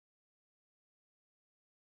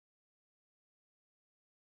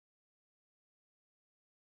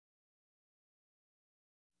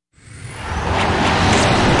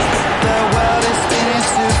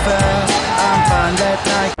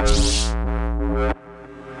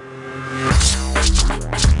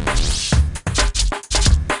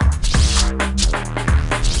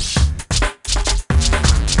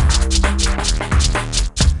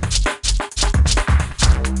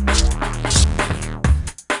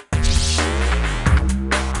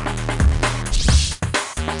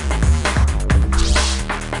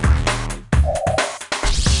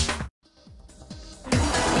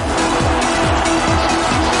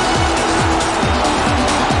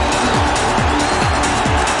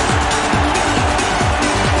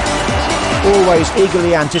Always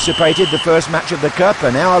eagerly anticipated, the first match of the Cup,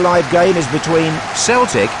 and our live game is between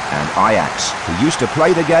Celtic and Ajax. He used to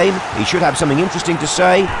play the game, he should have something interesting to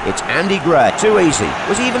say. It's Andy Gray. Too easy.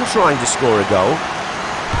 Was he even trying to score a goal?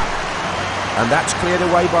 And that's cleared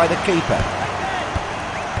away by the keeper.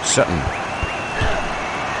 Sutton.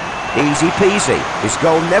 Easy peasy. His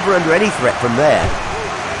goal never under any threat from there.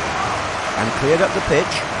 And cleared up the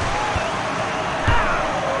pitch.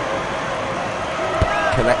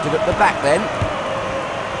 Collected at the back then.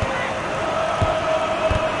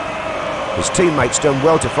 His teammates done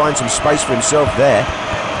well to find some space for himself there.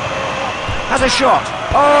 Has a shot.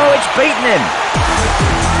 Oh, it's beaten him.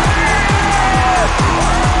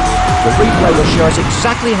 The replay will show us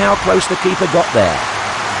exactly how close the keeper got there.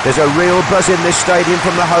 There's a real buzz in this stadium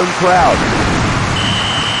from the home crowd.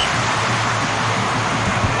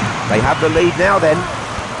 They have the lead now then.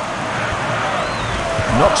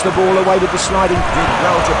 Knocks the ball away with the sliding. Did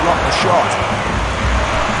well to block the shot.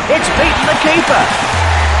 It's beaten the keeper.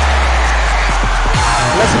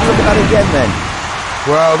 Let's look at that again then.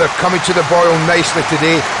 Well, they're coming to the boil nicely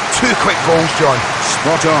today. 2 quick goals, John.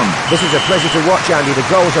 Spot on. This is a pleasure to watch, Andy. The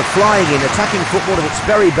goals are flying in, attacking football at its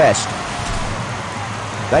very best.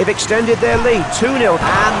 They've extended their lead, 2-0,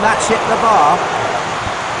 and that's hit the bar.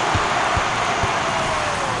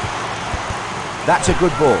 That's a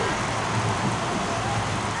good ball.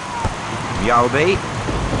 Yalby.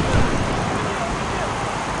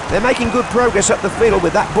 They're making good progress up the field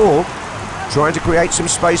with that ball. Trying to create some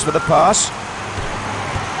space for the pass.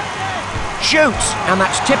 Shoots, and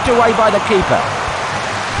that's tipped away by the keeper.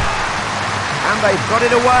 And they've got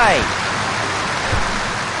it away.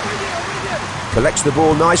 Collects the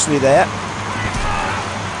ball nicely there.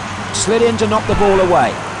 Slid in to knock the ball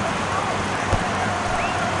away.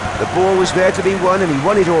 The ball was there to be won, and he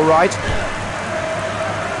won it all right.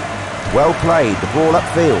 Well played, the ball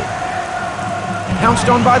upfield. Pounced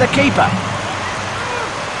on by the keeper.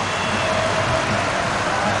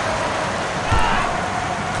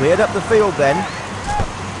 Cleared up the field then.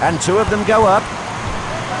 And 2 of them go up.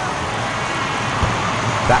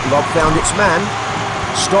 That lob found its man.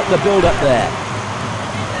 Stop the build-up there.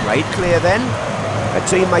 Played clear then. A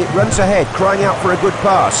teammate runs ahead, crying out for a good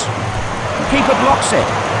pass. Keeper blocks it.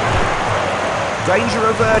 Danger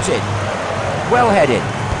averted. Well headed.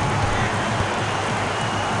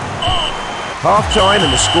 Half-time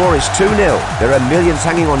and the score is 2-0. There are millions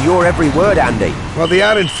hanging on your every word, Andy. Well, they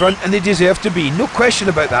are in front and they deserve to be. No question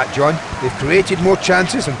about that, John. They've created more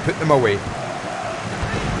chances and put them away.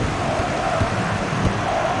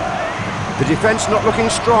 The defence not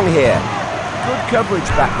looking strong here. Good coverage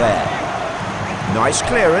back there. Nice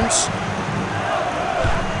clearance.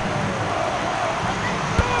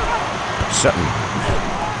 Sutton.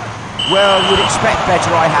 Well, you'd expect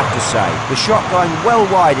better, I have to say. The shot going well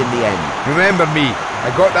wide in the end. Remember me,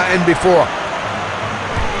 I got that in before.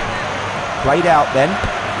 Played out then.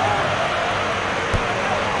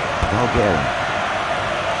 Bulgarian.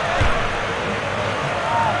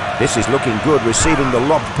 This is looking good, receiving the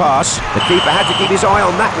lobbed pass. The keeper had to keep his eye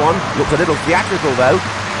on that one. Looked a little theatrical though.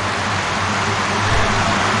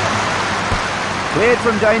 Cleared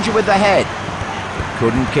from danger with the head.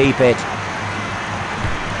 Couldn't keep it.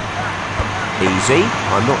 Easy.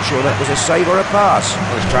 I'm not sure that was a save or a pass.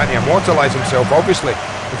 Well, he's trying to immortalise himself, obviously.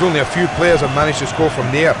 There's only a few players have managed to score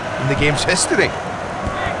from there in the game's history.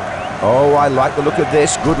 Oh, I like the look of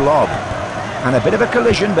this. Good lob. And a bit of a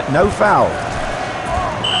collision, but no foul.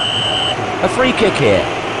 A free kick here.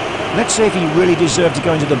 Let's see if he really deserved to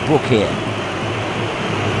go into the book here.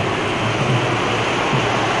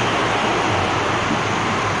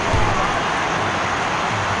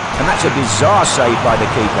 And that's a bizarre save by the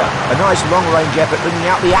keeper. A nice long-range effort bringing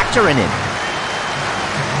out the actor in him.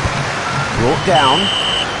 Brought down.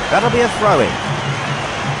 That'll be a throw-in.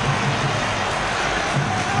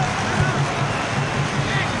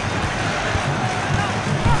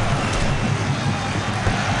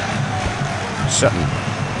 Sutton.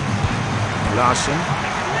 Larson.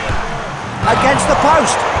 Against the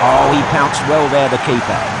post. Oh, he pounced well there, the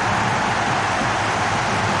keeper.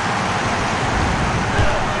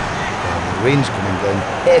 Rain's coming down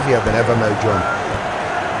heavier than ever now, John.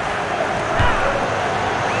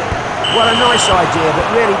 Well, a nice idea, but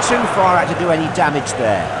really too far out to do any damage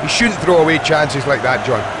there. You shouldn't throw away chances like that,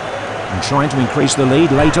 John. And trying to increase the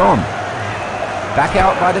lead late on. Back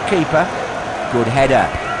out by the keeper. Good header.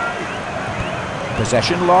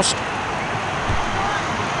 Possession lost.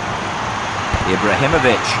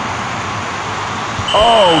 Ibrahimovic.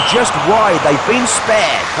 Oh, just wide. They've been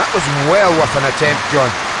spared. That was well worth an attempt,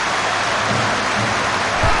 John.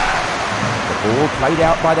 The ball played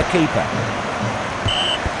out by the keeper.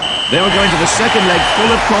 They'll go into the second leg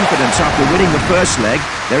full of confidence after winning the first leg.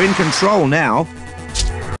 They're in control now.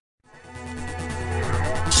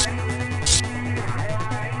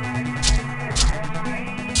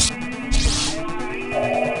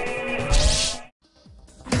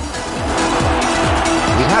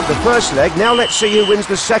 The first leg, now let's see who wins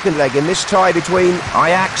the second leg in this tie between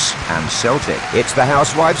Ajax and Celtic. It's the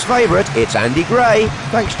housewife's favourite, it's Andy Gray.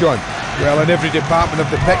 Thanks, John. Well, in every department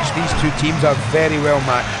of the pitch, these two teams are very well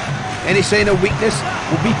matched. Any sign of weakness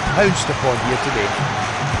will be pounced upon here today.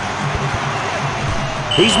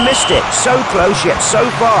 He's missed it, so close yet so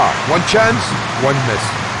far. One chance, one miss.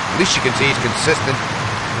 At least you can say he's consistent.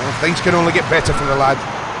 Well, things can only get better for the lad.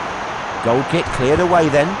 Goal kick cleared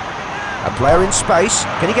away then. A player in space.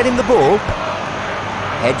 Can he get him the ball?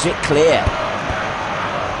 Heads it clear.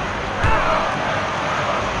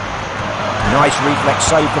 Nice reflex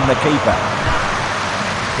save from the keeper.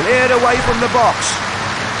 Cleared away from the box.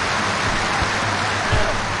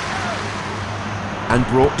 And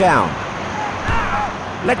brought down.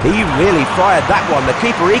 He really fired that one. The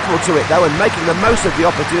keeper equal to it though, and making the most of the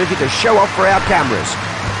opportunity to show off for our cameras.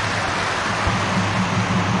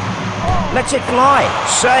 Lets it fly.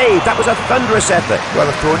 Saved. That was a thunderous effort. Well,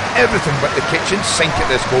 they've thrown everything but the kitchen sink at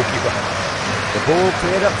this goalkeeper. The ball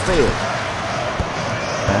cleared upfield.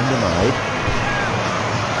 And denied.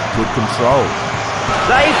 Good control.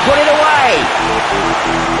 They've put it away.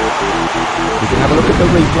 We can have a look at the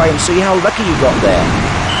replay and see how lucky you got there.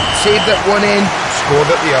 Saved at one end, scored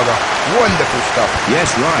at the other. Wonderful stuff.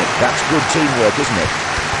 Yes, right. That's good teamwork, isn't it?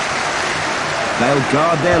 They'll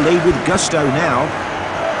guard their lead with gusto now.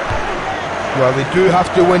 Well, they do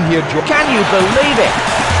have to win here, Joe. Can you believe it?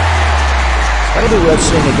 That'll be worth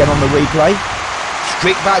seeing again on the replay.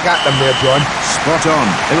 Straight back at them there, John. Spot on.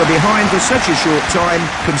 They were behind for such a short time.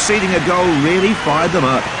 Conceding a goal really fired them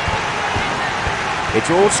up.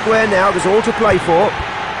 It's all square now. There's all to play for.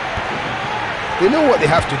 They know what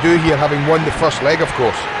they have to do here, having won the first leg, of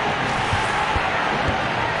course.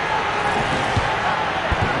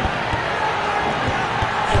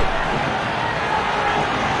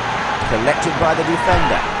 Collected by the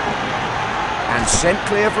defender. And sent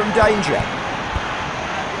clear from danger.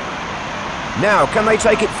 Now, can they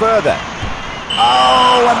take it further?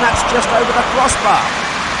 Oh, and that's just over the crossbar.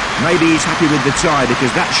 Maybe he's happy with the tie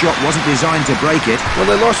because that shot wasn't designed to break it. Well,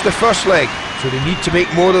 they lost the first leg, so they need to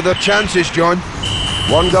make more of their chances, John.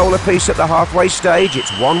 One goal apiece at the halfway stage.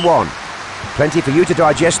 It's 1-1. Plenty for you to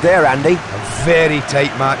digest there, Andy. A very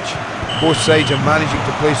tight match. Both sides are managing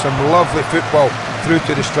to play some lovely football through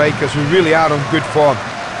to the strikers, who really are on good form.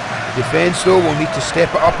 The defence, though, will need to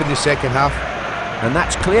step it up in the second half. And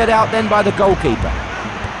that's cleared out then by the goalkeeper.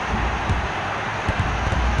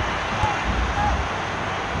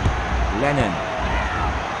 Lennon!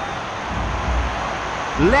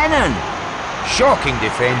 Shocking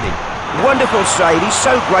defending. Wonderful save. He's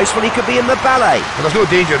so graceful he could be in the ballet. Well, there's no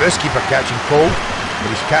danger of this keeper catching cold,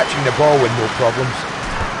 but he's catching the ball with no problems.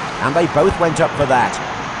 And they both went up for that.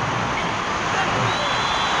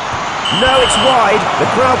 No, it's wide. The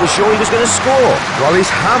crowd was sure he was going to score. Well,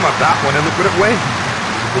 he's hammered that one and look where it went.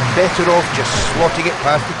 He'd been better off just slotting it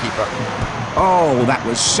past the keeper. Oh, that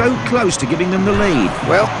was so close to giving them the lead.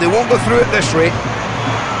 Well, they won't go through at this rate.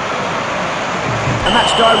 And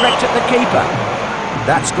that's direct at the keeper.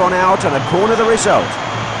 That's gone out and a corner the result.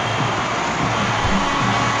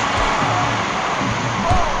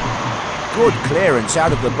 Good clearance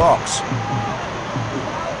out of the box.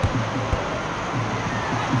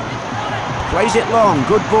 Plays it long,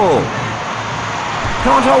 good ball.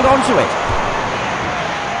 Can't hold on to it.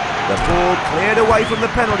 The ball cleared away from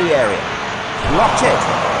the penalty area. Blocked it.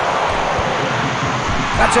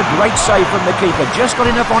 That's a great save from the keeper. Just got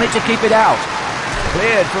enough on it to keep it out.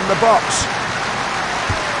 Cleared from the box.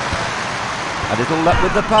 A little luck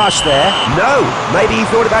with the pass there. No, maybe he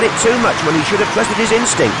thought about it too much when he should have trusted his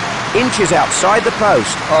instinct. Inches outside the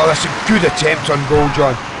post. Oh, that's a good attempt on goal,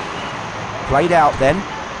 John. Played out then.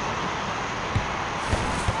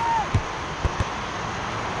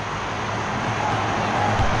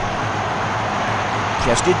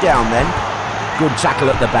 Chested down then. Good tackle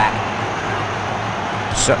at the back.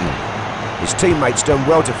 Certainly. His teammates done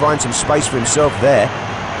well to find some space for himself there.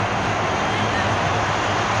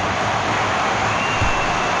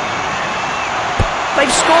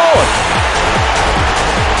 They've scored!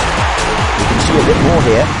 We can see a bit more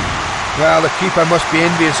here. Well, the keeper must be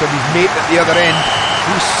envious of his mate at the other end.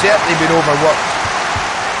 He's certainly been overworked.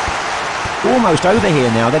 Almost over here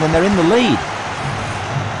now then, and they're in the lead.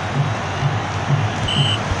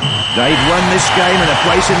 They've won this game and a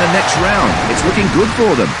place in the next round. It's looking good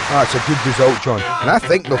for them. That's a good result, John. And I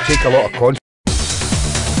think they'll take a lot of confidence.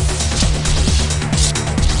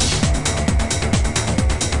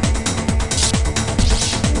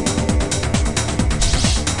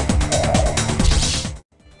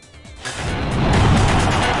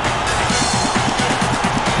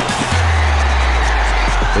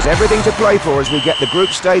 There's everything to play for as we get the group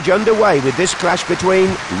stage underway with this clash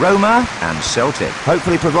between Roma and Celtic.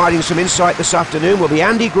 Hopefully providing some insight this afternoon will be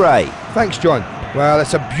Andy Gray. Thanks, John. Well,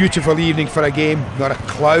 it's a beautiful evening for a game, not a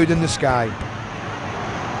cloud in the sky.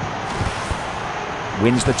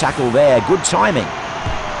 Wins the tackle there, good timing.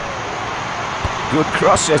 Good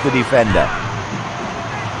cross, says the defender.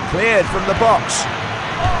 Cleared from the box.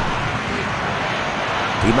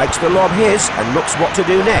 He makes the lob his and looks what to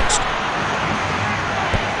do next.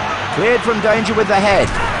 Cleared from danger with the head.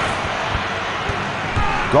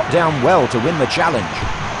 Got down well to win the challenge.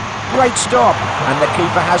 Great stop, and the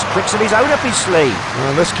keeper has tricks of his own up his sleeve.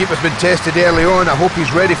 Well, this keeper's been tested early on. I hope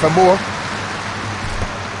he's ready for more.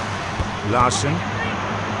 Larson.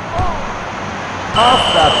 Off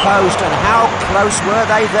the post, and how close were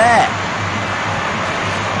they there?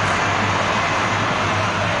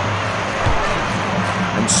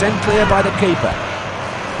 And sent clear by the keeper.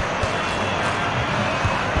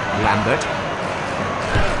 Lambert.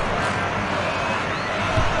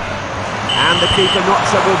 And the keeper not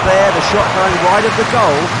troubled there, the shot going wide of the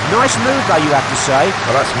goal. Nice move though, you have to say.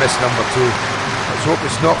 Well, that's miss number 2. Let's hope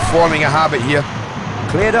it's not forming a habit here.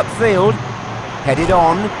 Cleared upfield, headed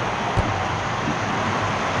on.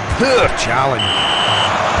 Poor challenge.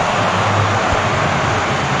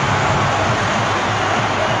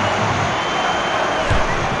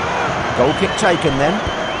 Goal kick taken then.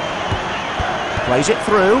 Plays it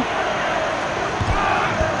through.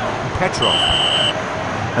 Petrov.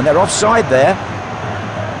 And they're offside there.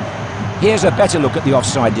 Here's a better look at the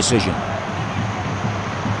offside decision.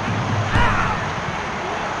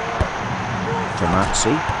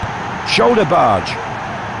 Tomazzi. Shoulder barge.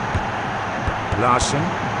 Larson.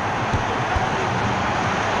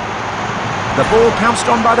 The ball pounced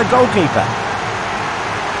on by the goalkeeper.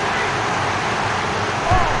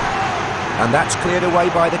 And that's cleared away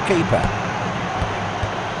by the keeper.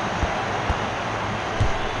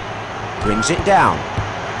 Brings it down.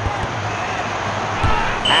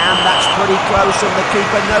 And that's pretty close, and the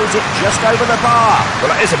keeper knows it just over the bar.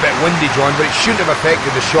 Well, it is a bit windy, John, but it shouldn't have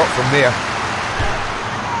affected the shot from there.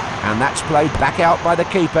 And that's played back out by the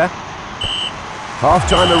keeper.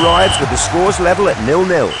 Half-time arrives with the scores level at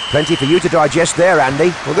 0-0. Plenty for you to digest there,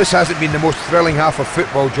 Andy. Well, this hasn't been the most thrilling half of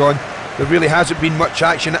football, John. There really hasn't been much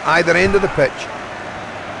action at either end of the pitch.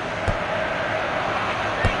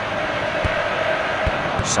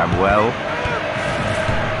 Samuel.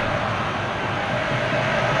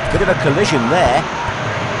 Bit of a collision there.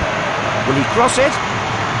 Will he cross it?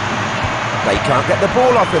 They can't get the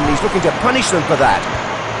ball off him. He's looking to punish them for that.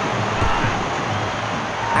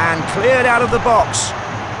 And cleared out of the box.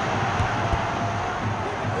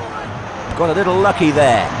 Got a little lucky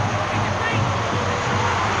there.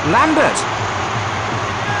 Lambert.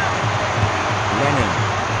 Lennon.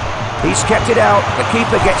 He's kept it out. The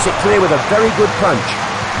keeper gets it clear with a very good punch.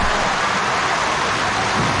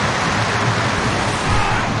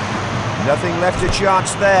 Nothing left to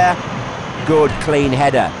chance there. Good clean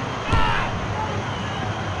header.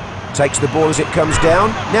 Takes the ball as it comes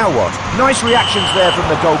down. Now what? Nice reactions there from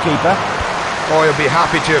the goalkeeper. Oh, he'll be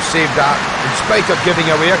happy to have saved that, in spite of giving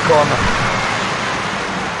away a corner.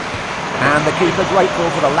 And the keeper grateful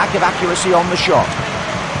for the lack of accuracy on the shot.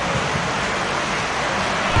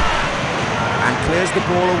 And clears the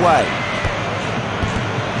ball away.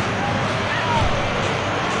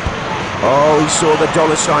 Oh, he saw the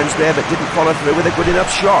dollar signs there but didn't follow through with a good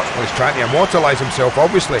enough shot. Well, he's trying to immortalise himself,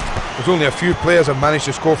 obviously. There's only a few players have managed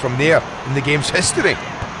to score from there in the game's history.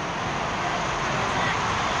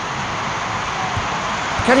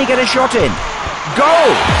 Can he get a shot in?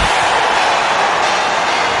 Goal!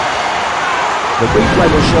 The replay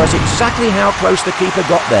will show us exactly how close the keeper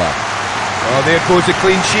got there. Oh, there goes the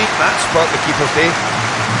clean sheet. That spot the keeper's day.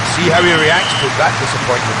 See how he reacts to that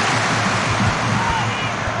disappointment.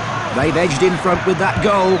 They've edged in front with that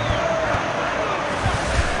goal.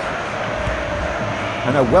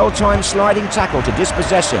 And a well-timed sliding tackle to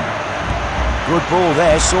dispossess him. Good ball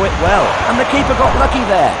there, saw it well. And the keeper got lucky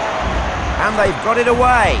there. And they've got it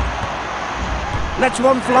away. Lets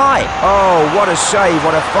one fly. Oh, what a save,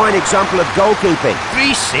 what a fine example of goalkeeping.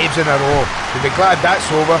 3 saves in a row. We'll be glad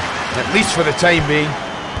that's over, at least for the time being.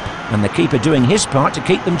 And the keeper doing his part to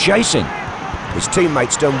keep them chasing. His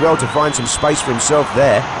teammate's done well to find some space for himself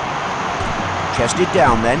there. Chested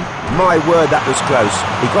down then. My word, that was close.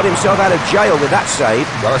 He got himself out of jail with that save.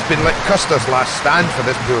 Well, it's been like Custer's last stand for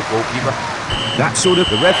this poor goalkeeper.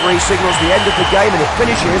 The referee signals the end of the game and it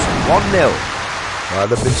finishes 1-0.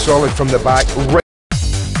 They've been solid from the back.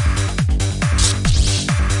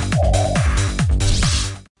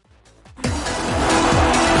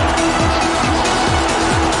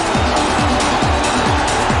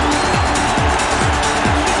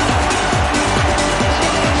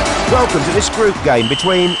 Welcome to this group game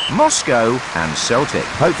between Moscow and Celtic.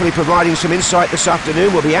 Hopefully providing some insight this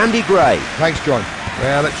afternoon will be Andy Gray. Thanks, John.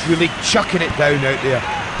 Well, it's really chucking it down out there.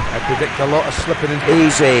 I predict a lot of slipping in.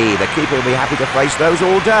 Easy. The keeper will be happy to face those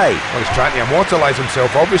all day. Well, he's trying to immortalise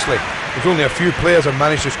himself, obviously. There's only a few players have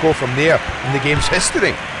managed to score from there in the game's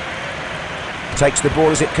history. Takes the ball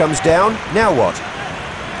as it comes down. Now what?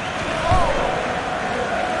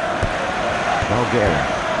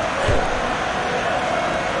 Bulgaria.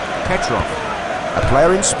 Petrov. A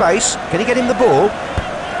player in space. Can he get him the ball?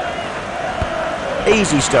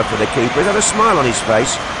 Easy stuff for the keeper. He's had a smile on his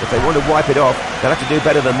face. If they want to wipe it off, they'll have to do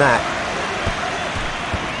better than that.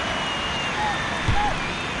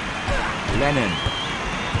 Lennon.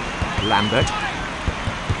 Lambert.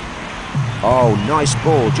 Oh, nice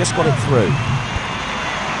ball. Just got it through.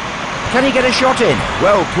 Can he get a shot in?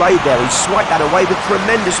 Well played there. He swiped that away with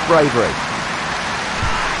tremendous bravery.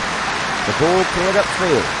 The ball cleared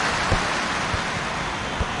upfield.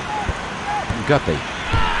 Guppy.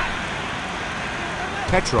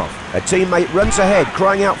 Petrov. A teammate runs ahead,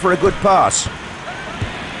 crying out for a good pass.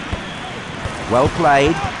 Well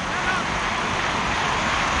played.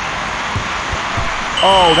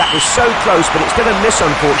 Oh, that was so close, but it's still a miss,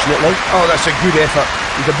 unfortunately. Oh, that's a good effort.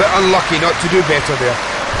 He's a bit unlucky not to do better there.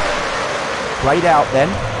 Played out then.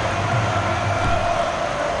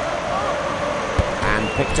 And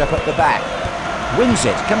picked up at the back. Wins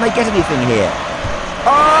it. Can they get anything here?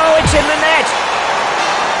 Oh, it's in the net!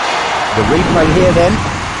 The replay here then,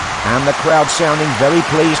 and the crowd sounding very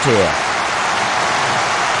pleased here.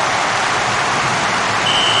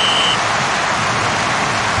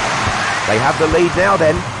 They have the lead now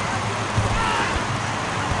then.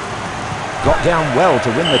 Got down well to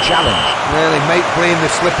win the challenge. Well, he might play in the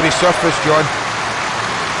slippery surface, John.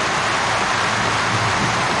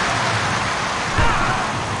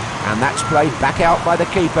 And that's played back out by the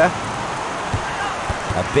keeper.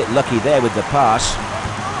 A bit lucky there with the pass.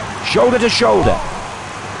 Shoulder to shoulder.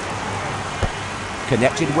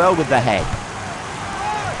 Connected well with the head.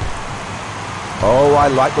 Oh, I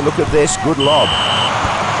like the look of this. Good lob.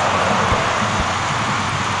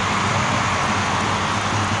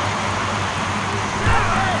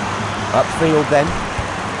 Upfield then.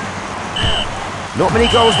 Not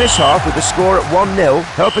many goals this half with the score at 1-0.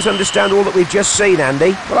 Help us understand all that we've just seen,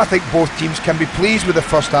 Andy. Well, I think both teams can be pleased with the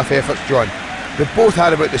first half efforts, John. They've both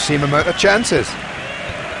had about the same amount of chances.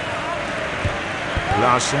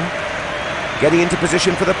 Larson getting into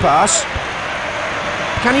position for the pass.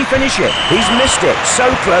 Can he finish it? He's missed it. So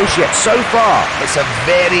close yet so far. It's a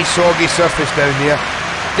very soggy surface down there.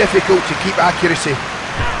 Difficult to keep accuracy.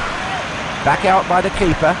 Back out by the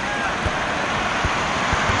keeper.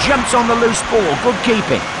 Jumps on the loose ball. Good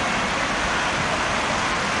keeping.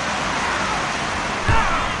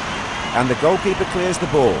 And the goalkeeper clears the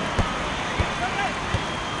ball.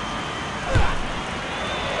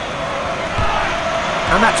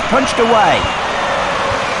 And that's punched away.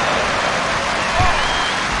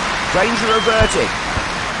 Danger averted.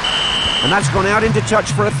 And that's gone out into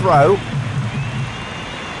touch for a throw.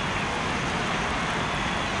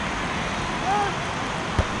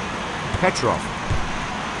 Petrov.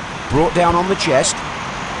 Brought down on the chest.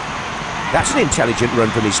 That's an intelligent run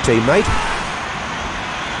from his teammate.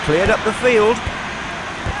 Cleared up the field.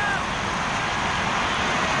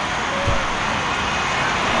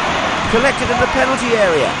 Collected in the penalty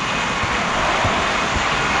area.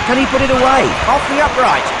 Can he put it away? Off the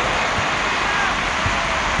upright.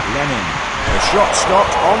 Lennon. The shot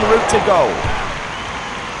stopped en route to goal.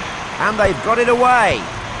 And they've got it away.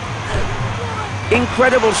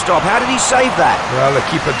 Incredible stop. How did he save that? Well, the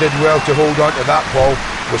keeper did well to hold on to that ball,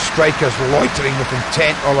 with strikers loitering with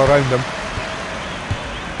intent all around him.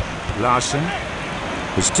 Larson.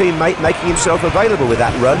 His teammate making himself available with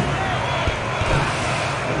that run.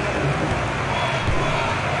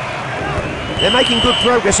 They're making good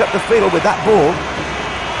progress up the field with that ball.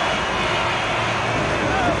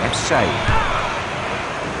 Left save.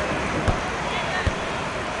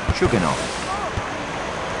 Shuganov.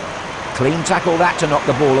 Clean tackle that to knock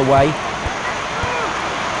the ball away.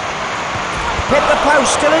 Hit the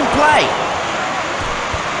post, still in play.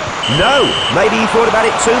 No, maybe he thought about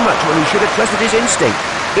it too much when he should have trusted his instinct.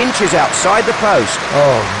 Inches outside the post.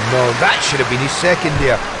 Oh no, that should have been his second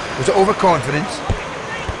there. Was it overconfidence?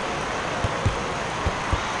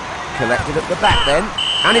 Collected at the back then,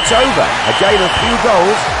 and it's over. A game of few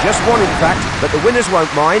goals, just one in fact, but the winners won't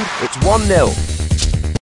mind. It's 1-0.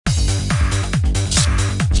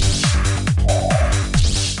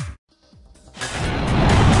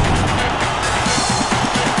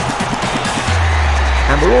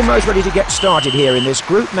 And we're almost ready to get started here in this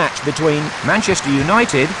group match between Manchester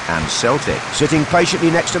United and Celtic. Sitting patiently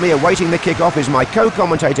next to me awaiting the kick-off is my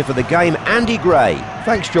co-commentator for the game, Andy Gray.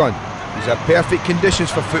 Thanks, John. These are perfect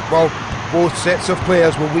conditions for football. Both sets of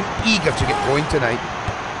players will be eager to get going tonight.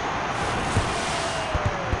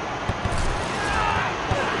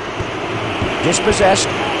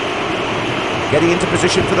 Dispossessed. Getting into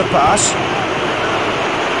position for the pass.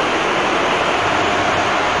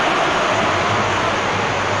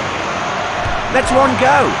 Lets one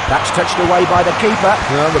go. That's touched away by the keeper.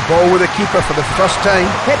 Well, the ball with the keeper for the first time.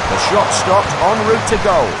 Hit. The shot stopped en route to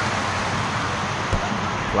goal.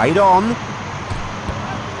 Played on.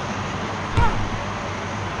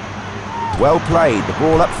 Well played, the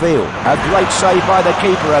ball upfield. A great save by the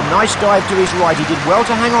keeper, a nice dive to his right. He did well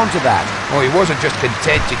to hang on to that. Oh, he wasn't just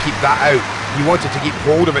content to keep that out. He wanted to keep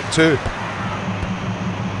hold of it too.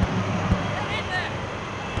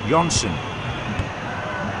 Johnson.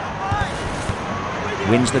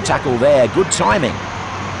 Wins the tackle there, good timing.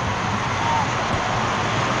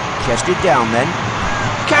 Chested down then.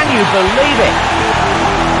 Can you believe it?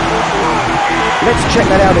 Let's check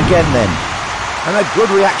that out again then. And a good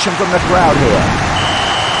reaction from the crowd here.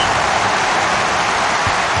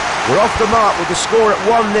 We're off the mark with the score at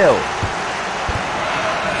 1-0.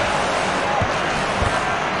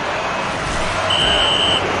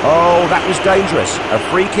 Oh, that was dangerous. A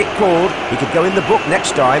free kick called. He could go in the book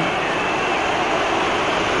next time.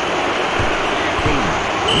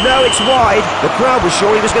 No, it's wide. The crowd was sure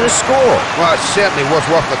he was going to score. Well, it certainly was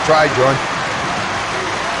worth a try, John.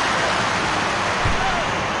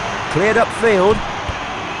 Cleared upfield.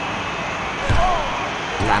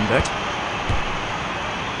 Lambert.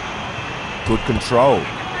 Good control.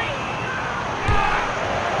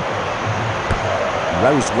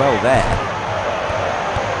 Rose well there.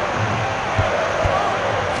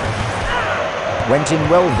 Went in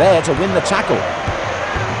well there to win the tackle.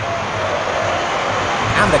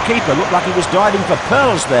 And the keeper looked like he was diving for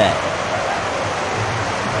pearls there.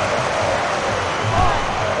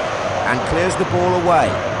 And clears the ball away.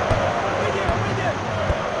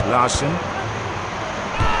 Larson.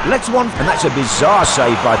 Lets one, and that's a bizarre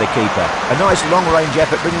save by the keeper. A nice long-range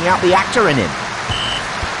effort bringing out the actor in him.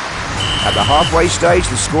 At the halfway stage,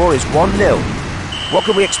 the score is 1-0. What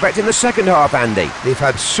can we expect in the second half, Andy? They've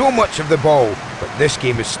had so much of the ball, but this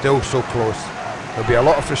game is still so close. There'll be a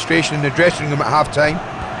lot of frustration in the dressing room at half-time.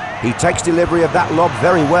 He takes delivery of that lob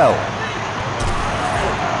very well.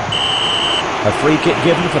 A free kick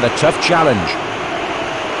given for the tough challenge.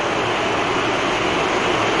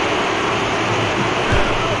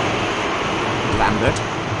 Lambert.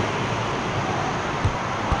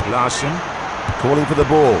 Larson. Calling for the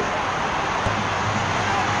ball.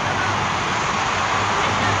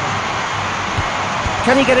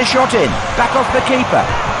 Can he get a shot in? Back off the keeper.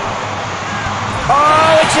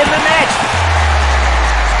 Oh, it's in the net!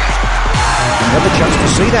 Another chance to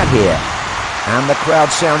see that here. And the crowd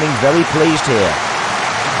sounding very pleased here.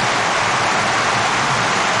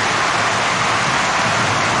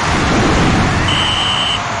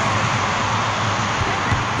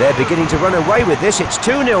 They're beginning to run away with this. It's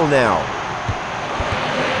 2-0 now.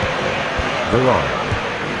 Veron.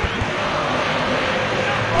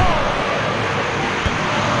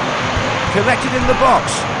 Collected in the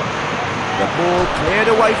box. The ball cleared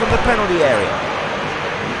away from the penalty area.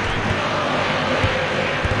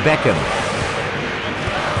 Beckham.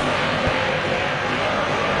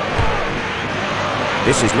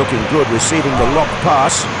 This is looking good, receiving the lock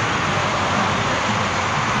pass.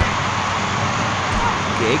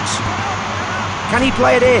 Giggs. Can he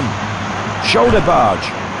play it in? Shoulder barge.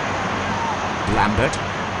 Lambert.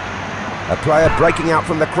 A player breaking out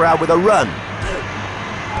from the crowd with a run.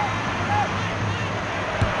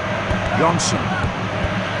 Johnson.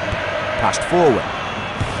 Passed forward.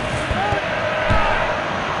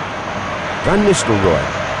 Van Nistelrooy.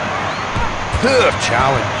 Poor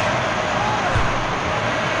challenge.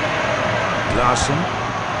 Larson.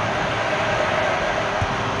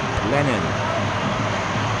 Lennon.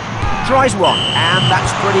 Tries one, and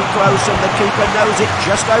that's pretty close, and the keeper knows it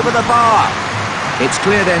just over the bar. It's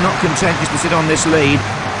clear they're not content just to sit on this lead.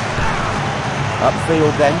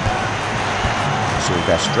 Upfield then.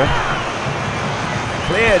 Silvestre.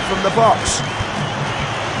 Cleared from the box.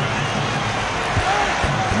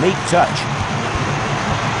 Neat touch.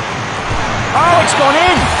 Oh, it's gone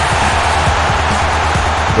in!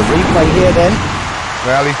 The replay here then.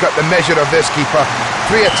 Well, he's got the measure of this keeper.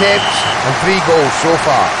 3 attempts and 3 goals so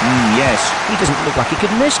far. Yes. He doesn't look like he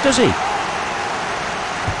could miss, does he?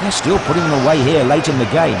 They're still putting him away here late in the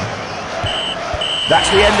game. That's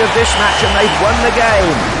the end of this match, and they've won the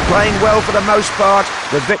game. Playing well for the most part,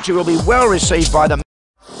 the victory will be well received by them.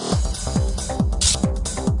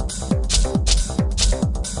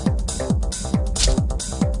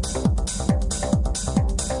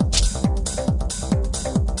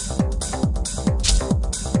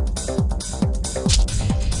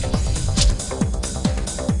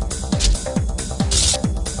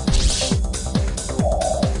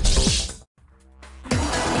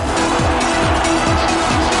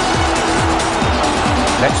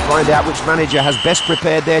 Let's find out which manager has best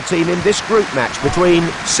prepared their team in this group match between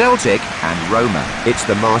Celtic and Roma. It's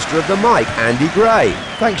the master of the mic, Andy Gray.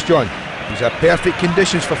 Thanks, John. These are perfect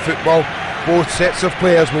conditions for football. Both sets of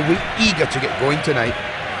players will be eager to get going tonight.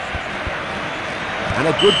 And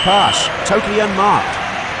a good pass, totally unmarked.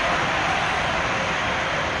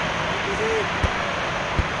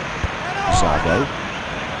 Sardo.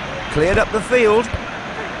 Cleared up the field.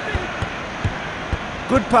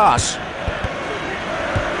 Good pass.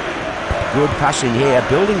 Good passing here,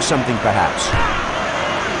 building something perhaps.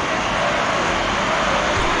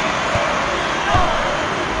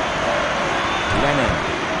 Lennon.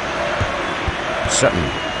 Sutton.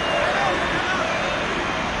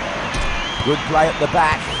 Good play at the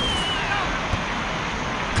back.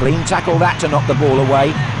 Clean tackle that to knock the ball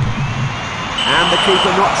away. And the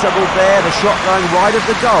keeper not troubled there, the shot going wide of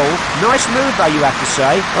the goal. Nice move though, you have to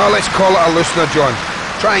say. Oh, let's call it a loosener, John.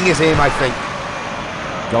 Trying his aim, I think.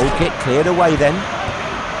 Goal kick cleared away then.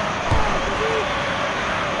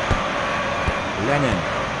 Lennon.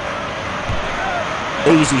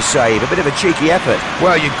 Easy save, a bit of a cheeky effort.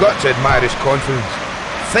 Well, you've got to admire his confidence.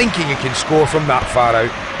 Thinking he can score from that far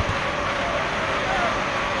out.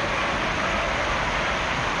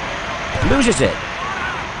 Loses it.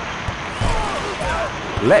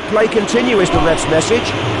 Let play continue is the ref's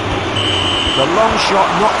message. The long shot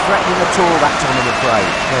not threatening at all that time, I'm afraid.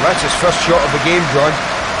 Well, that's his first shot of the game, John.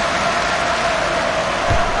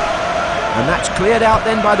 And that's cleared out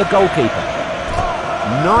then by the goalkeeper.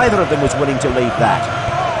 Neither of them was willing to leave that.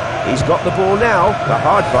 He's got the ball now. The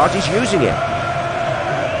hard part is using it.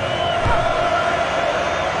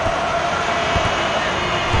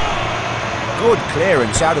 Good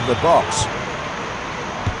clearance out of the box.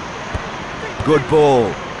 Good ball.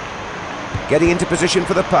 Getting into position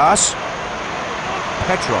for the pass.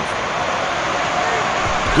 Petrov.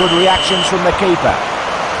 Good reactions from the keeper.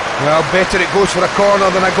 Well, better it goes for a corner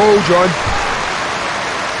than a goal, John.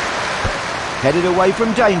 Headed away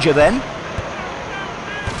from danger then.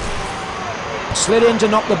 Slid in to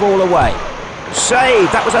knock the ball away.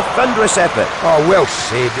 Saved! That was a thunderous effort. Oh, well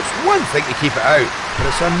saved. It's one thing to keep it out, but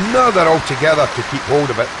it's another altogether to keep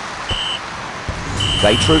hold of it.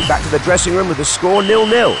 They troop back to the dressing room with the score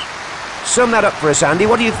 0-0. Sum that up for us, Andy.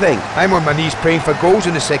 What do you think? I'm on my knees praying for goals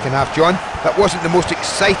in the second half, John. That wasn't the most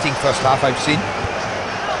exciting first half I've seen.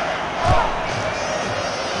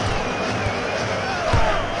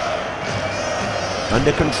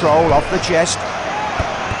 Under control, off the chest.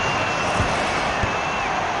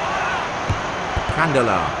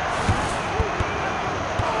 Candela.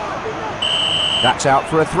 That's out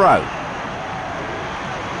for a throw.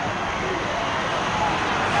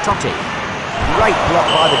 Totti. Great block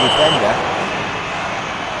by the defender.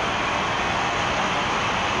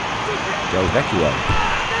 Del Vecchio.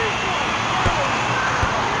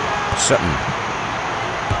 Sutton.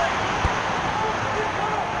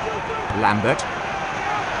 Lambert.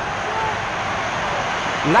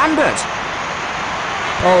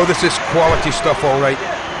 Oh, this is quality stuff, all right.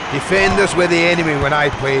 Defenders were the enemy when I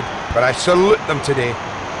played, but I salute them today.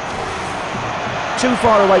 Too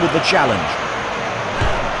far away with the challenge.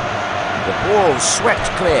 The ball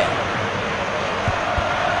swept clear.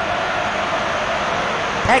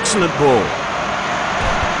 Excellent ball.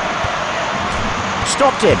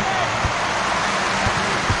 Stopped him.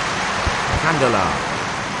 Candela.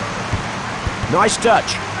 Nice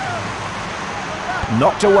touch.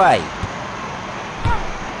 Knocked away.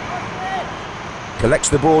 Collects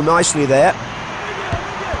the ball nicely there.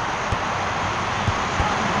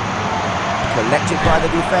 collected by the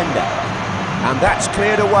defender. And that's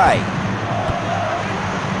cleared away.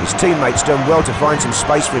 His teammate's done well to find some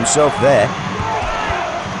space for himself there.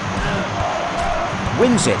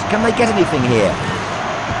 Wins it. Can they get anything here?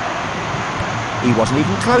 He wasn't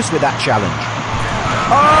even close with that challenge.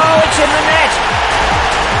 Oh, it's in the net!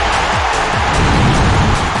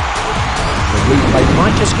 The replay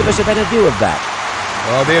might just give us a better view of that.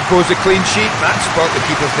 Oh, there goes the clean sheet. That's spot the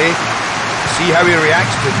keeper's day. See how he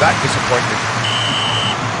reacts to that disappointment.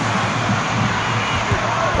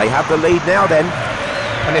 They have the lead now then.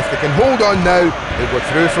 And if they can hold on now, they'll go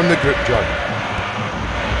through from the group, John.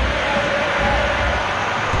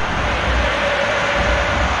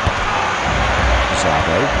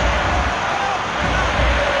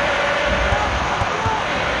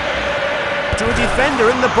 To a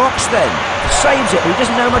defender in the box then. Saves it, he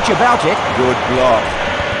doesn't know much about it. Good block.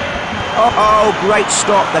 Oh, great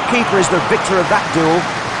stop. The keeper is the victor of that duel.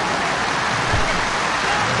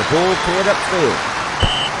 The ball cleared upfield.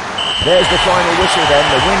 There's the final whistle then.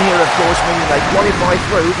 The win here, of course, meaning they qualify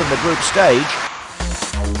through from the group stage.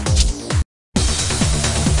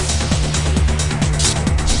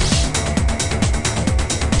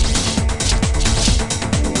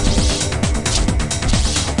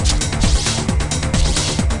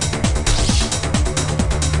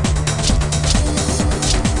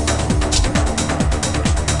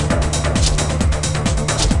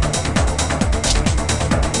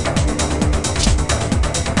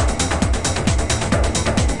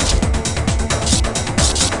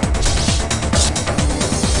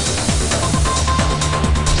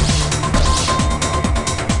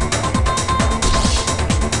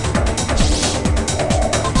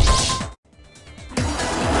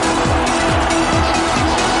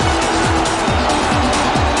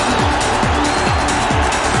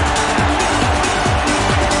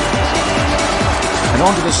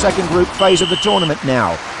 On to the second group phase of the tournament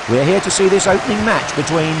now. We're here to see this opening match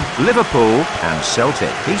between Liverpool and Celtic.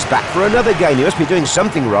 He's back for another game. He must be doing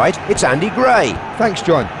something right. It's Andy Gray. Thanks,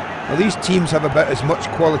 John. Well, these teams have about as much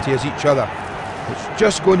quality as each other. It's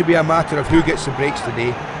just going to be a matter of who gets the breaks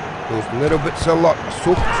today. Those little bits of luck are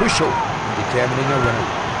so crucial in determining a winner.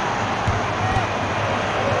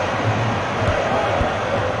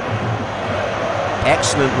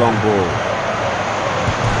 Excellent long ball.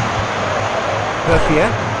 Perfier.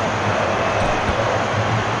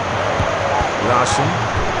 Larson.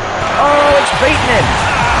 Oh, it's beaten him!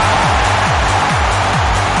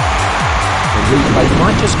 The replay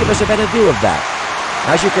might just give us a better view of that.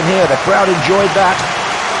 As you can hear, the crowd enjoyed that.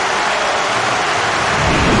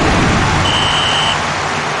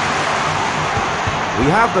 We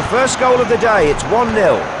have the first goal of the day. It's 1-0.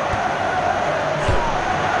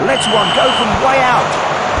 Let's one go from way out.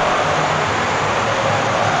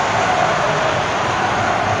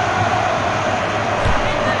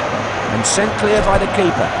 Sent clear by the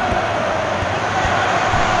keeper.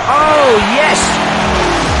 Oh, yes!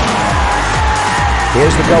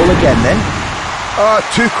 Here's the goal again then.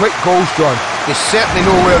 Two quick goals, John. They certainly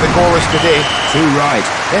know where the goal is today. Too right.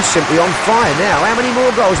 They're simply on fire now. How many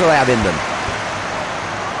more goals will they have in them?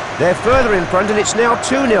 They're further in front and it's now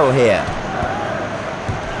 2-0 here.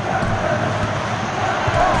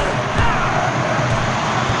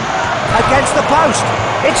 Against the post.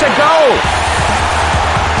 It's a goal!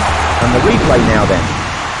 And the replay now then.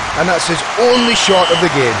 And that's his only shot of the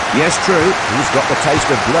game. Yes, true. He's got the taste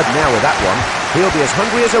of blood now with that one. He'll be as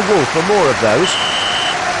hungry as a wolf for more of those.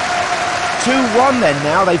 2-1 then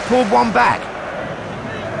now. They've pulled one back.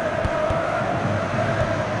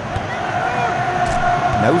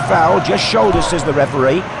 No foul, just shoulders, says the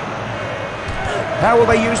referee. How will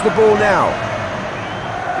they use the ball now?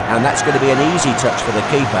 And that's going to be an easy touch for the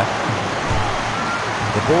keeper.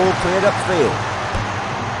 The ball cleared upfield.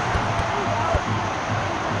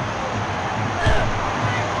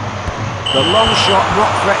 The long shot not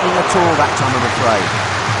threatening at all that time, I'm afraid.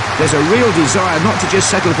 There's a real desire not to just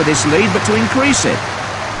settle for this lead, but to increase it.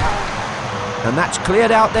 And that's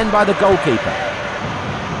cleared out then by the goalkeeper.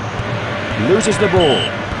 Loses the ball.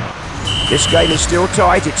 This game is still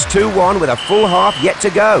tight. It's 2-1 with a full half yet to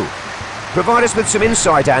go. Provide us with some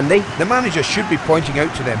insight, Andy. The manager should be pointing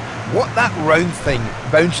out to them what that round thing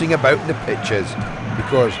bouncing about in the pitch is,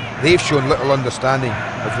 because they've shown little understanding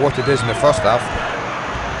of what it is in the first half.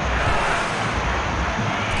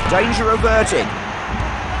 Danger averted.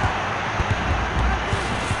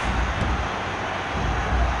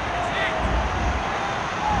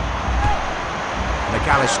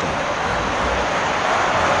 McAllister.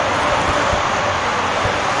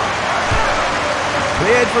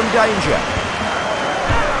 Cleared from danger.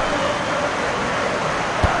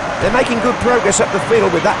 They're making good progress up the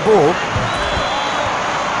field with that ball.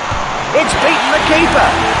 It's beaten the keeper.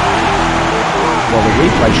 Well, the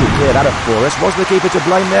replay should clear that up for us. Was the keeper to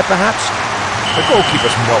blame there, perhaps? The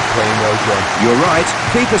goalkeeper's not playing well, John. You're right.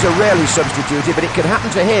 Keepers are rarely substituted, but it can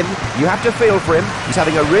happen to him. You have to feel for him. He's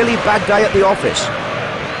having a really bad day at the office.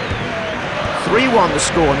 3-1 the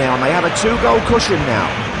score now, and they have a 2-goal cushion now.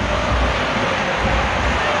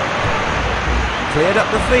 Cleared up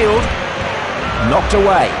the field. Knocked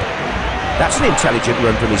away. That's an intelligent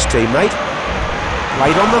run from his teammate.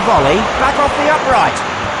 Played on the volley. Back off the upright.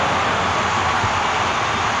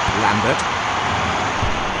 Lambert.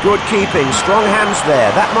 Good keeping, strong hands there.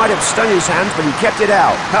 That might have stung his hands, but he kept it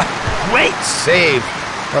out. Great save!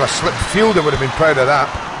 Well, a slipped fielder would have been proud of that.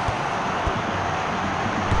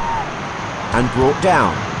 And brought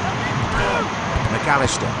down.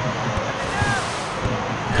 McAllister.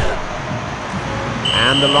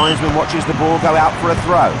 And the linesman watches the ball go out for a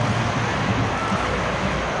throw.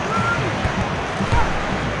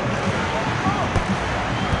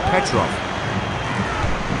 Petrov.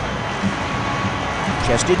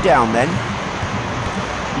 Chested down then.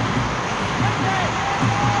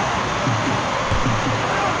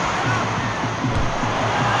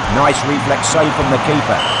 Nice reflex save from the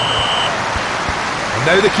keeper. And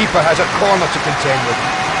now the keeper has a corner to contend with.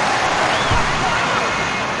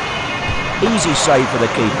 Easy save for the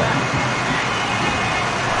keeper.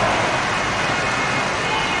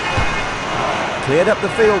 Cleared up the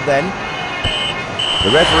field then. The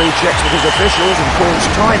referee checks with his officials and calls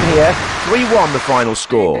time here. 3-1 the final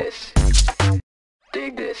score.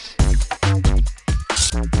 Dig this.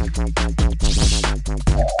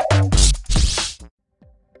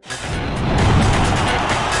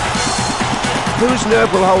 Whose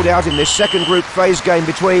nerve will hold out in this second group phase game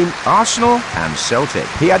between Arsenal and Celtic?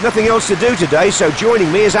 He had nothing else to do today, so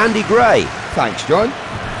joining me is Andy Gray. Thanks, John.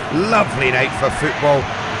 Lovely night for football.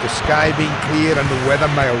 The sky being clear and the weather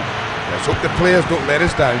mild. Let's hope the players don't let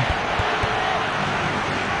us down.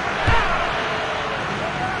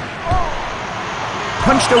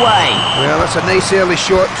 Punched away. Well, that's a nice early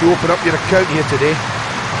shot to open up your account here today.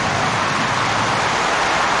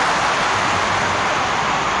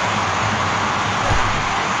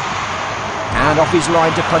 And off his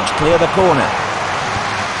line to punch clear the corner.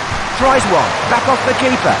 Tries one, back off the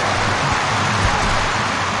keeper.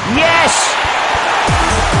 Yes!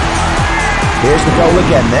 Here's the goal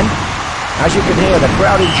again then. As you can hear, the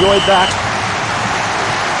crowd enjoyed that.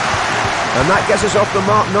 And that gets us off the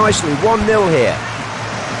mark nicely, 1-0 here.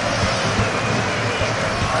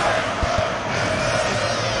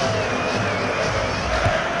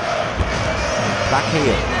 Back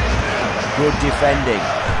here. Good defending.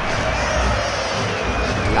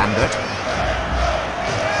 Lambert.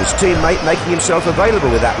 His teammate making himself available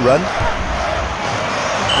with that run.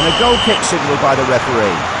 And a goal kick signalled by the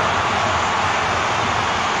referee.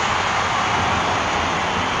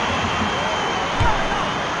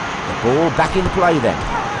 Ball back in play then.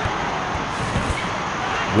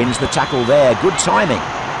 Wins the tackle there, good timing.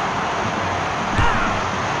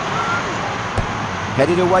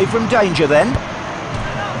 Headed away from danger then.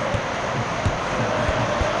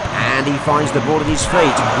 And he finds the ball at his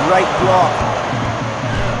feet. Great block.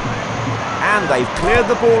 And they've cleared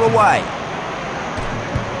the ball away.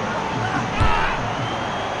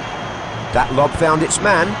 That lob found its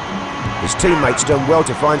man. His teammate's done well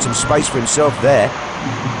to find some space for himself there.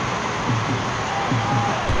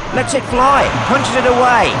 Lets it fly, punches it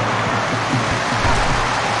away.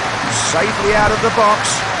 Safely out of the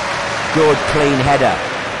box. Good clean header.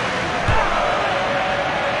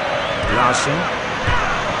 Larson.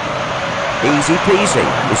 Easy peasy.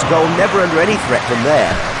 His goal never under any threat from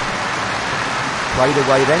there. Played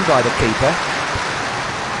away then by the keeper.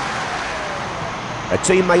 A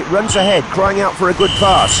teammate runs ahead, crying out for a good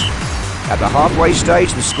pass. At the halfway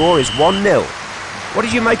stage, the score is 1-0. What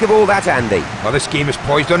did you make of all that, Andy? Well, this game is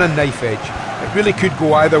poised on a knife edge. It really could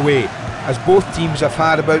go either way, as both teams have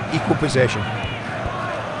had about equal possession.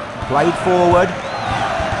 Played forward.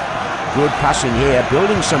 Good passing here,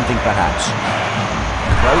 building something perhaps.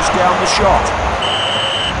 Throws down the shot.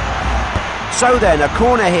 So then, a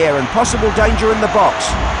corner here and possible danger in the box.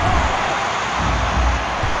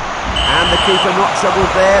 And the keeper not troubled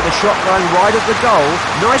there, the shot going wide of the goal.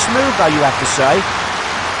 Nice move though, you have to say.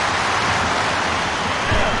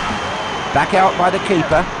 Back out by the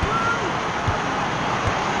keeper.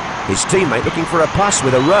 His teammate looking for a pass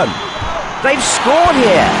with a run. They've scored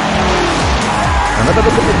here! Another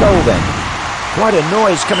look at the goal then. Quite a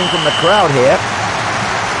noise coming from the crowd here.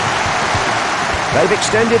 They've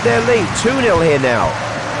extended their lead, 2-0 here now.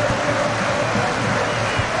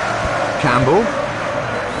 Campbell.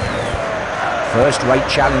 First-rate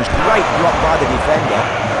challenge, great block by the defender.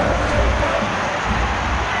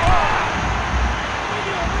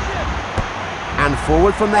 And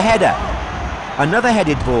forward from the header. Another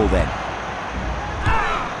headed ball then.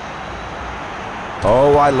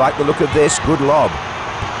 Oh, I like the look of this. Good lob.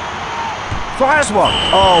 Fires one.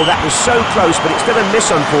 Oh, that was so close, but it's still a miss,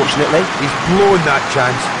 unfortunately. He's blown that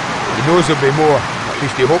chance. He knows there'll be more. At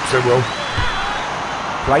least he hopes there will.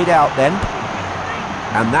 Played out then.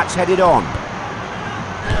 And that's headed on.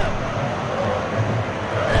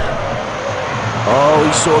 Oh,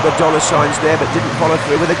 he saw the dollar signs there, but didn't follow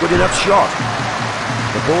through with a good enough shot.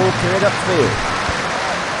 The ball cleared upfield.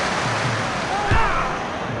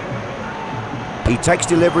 He takes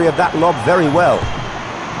delivery of that lob very well.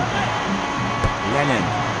 Lennon.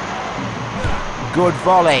 Good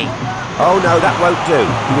volley. Oh no, that won't do.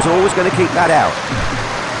 He was always going to keep that out.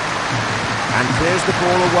 And clears the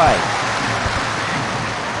ball away.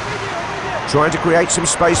 Trying to create some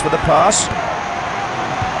space for the pass.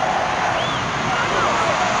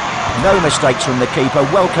 No mistakes from the keeper,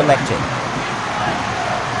 well collected.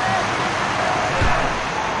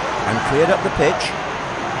 And cleared up the pitch.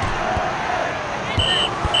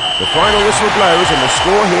 The final whistle blows and the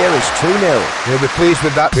score here is 2-0. He'll be pleased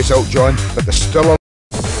with that result, John, but there's still a...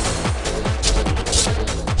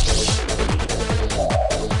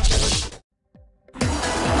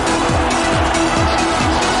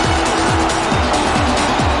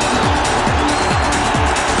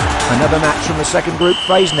 Another match from the second group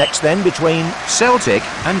phase next then between Celtic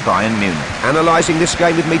and Bayern Munich. Analysing this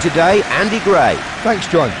game with me today, Andy Gray. Thanks,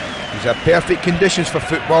 John. These are perfect conditions for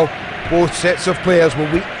football. Both sets of players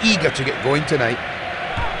will be eager to get going tonight.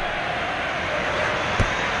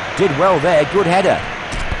 Did well there, good header.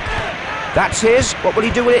 That's his. What will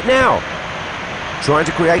he do with it now? Trying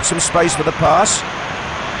to create some space for the pass.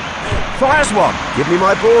 Fires one. Give me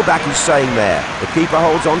my ball back, he's saying there. The keeper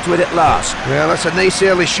holds on to it at last. Well, that's a nice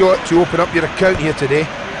early shot to open up your account here today.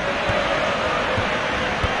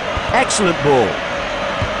 Excellent ball.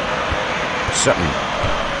 Sutton.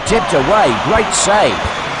 Tipped away, great save.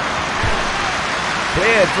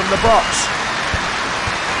 Cleared from the box.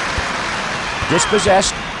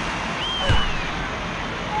 Dispossessed.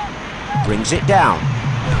 Brings it down.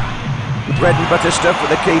 Bread and butter stuff for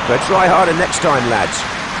the keeper. Try harder next time, lads.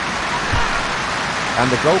 And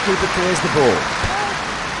the goalkeeper clears the ball.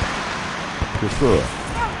 Kufur.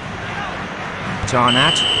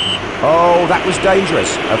 Tarnat. Oh, that was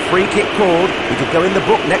dangerous. A free kick called. He could go in the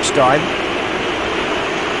book next time.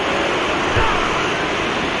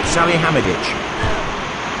 Salihamidzic.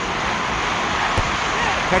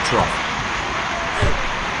 Petrov.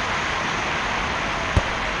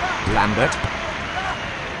 Lambert.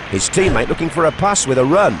 His teammate looking for a pass with a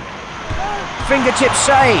run. Fingertip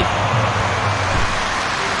save.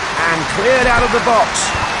 And cleared out of the box.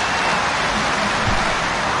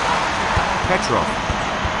 Petrov.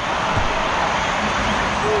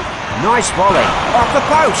 Nice volley. Off the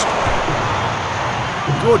post.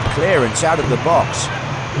 Good clearance out of the box.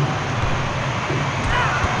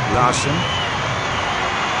 Larson.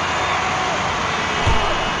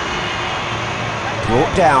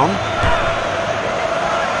 Brought down.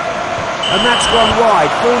 And that's gone wide.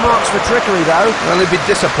 Full marks for trickery though. Well, he'll be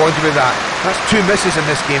disappointed with that. That's 2 misses in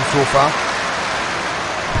this game so far.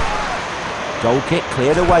 Goal kick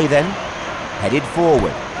cleared away then. Headed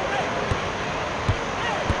forward.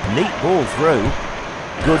 Neat ball through.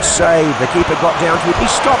 Good save. The keeper got down to it. He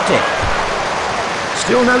stopped it.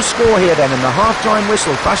 Still no score here then, and the half-time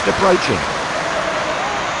whistle fast approaching.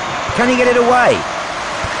 Can he get it away?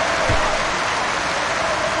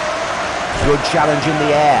 Good challenge in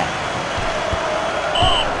the air.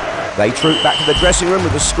 They troop back to the dressing room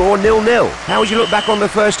with the score 0-0. How would you look back on the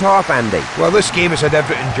first half, Andy? Well, this game has had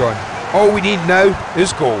everything, John. All we need now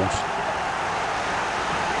is goals.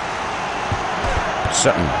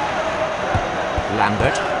 Sutton.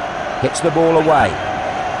 Lambert hits the ball away.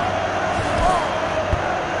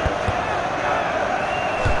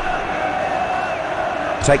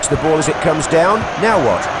 Takes the ball as it comes down. Now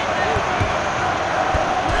what?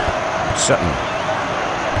 Sutton.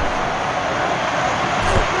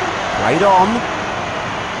 Played on.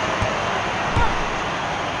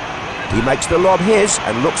 He makes the lob his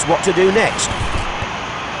and looks what to do next.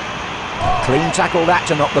 Clean tackle that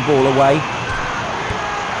to knock the ball away.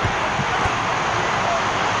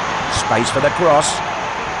 Space for the cross.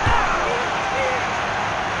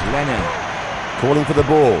 Lennon calling for the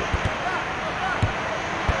ball.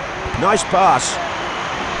 Nice pass.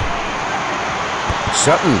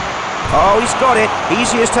 Sutton. Oh, he's got it.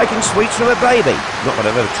 Easy as taking sweets from a baby. Not that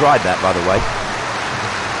I've ever tried that, by the way.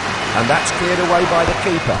 And that's cleared away by the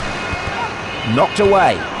keeper. Knocked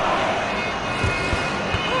away.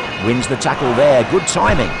 Wins the tackle there. Good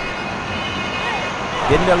timing.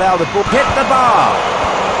 Didn't allow the ball. Hit the bar.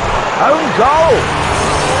 Own goal.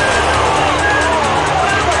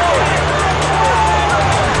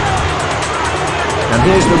 And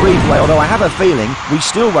here's the replay, although I have a feeling we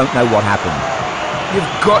still won't know what happened. You've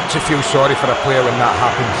got to feel sorry for a player when that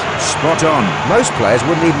happens. Spot on. Most players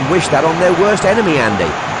wouldn't even wish that on their worst enemy,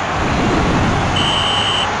 Andy.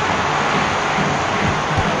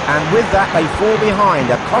 And with that, they fall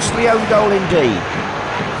behind. A costly own goal indeed.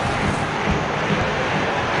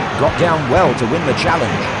 Got down well to win the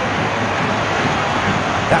challenge.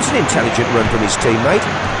 That's an intelligent run from his teammate.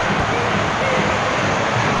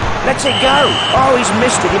 Lets it go. Oh, he's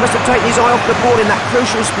missed it. He must have taken his eye off the ball in that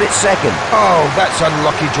crucial split second. Oh, that's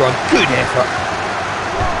unlucky, John. Good effort.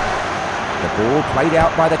 The ball played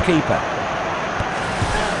out by the keeper.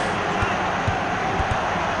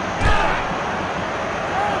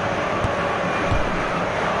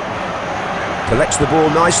 Collects the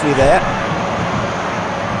ball nicely there.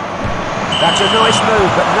 That's a nice move,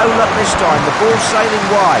 but no luck this time. The ball's sailing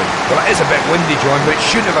wide. Well, it is a bit windy, John, but it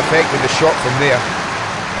shouldn't have affected the shot from there.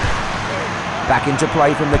 Back into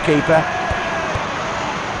play from the keeper.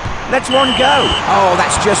 Lets one go. Oh,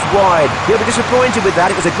 that's just wide. He'll be disappointed with that.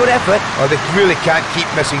 It was a good effort. Oh, they really can't keep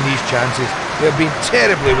missing these chances. They've been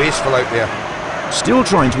terribly wasteful out there. Still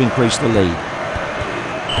trying to increase the lead.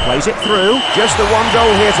 Plays it through. Just the one goal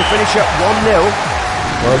here to finish up 1-0.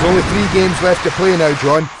 Well, there's only 3 games left to play now,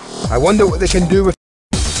 John. I wonder what they can do with...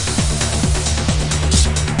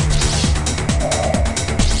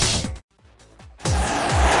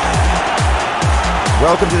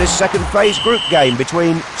 Welcome to this second phase group game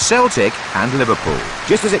between Celtic and Liverpool.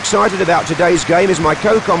 just as excited about today's game as my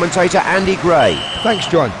co-commentator Andy Gray. Thanks,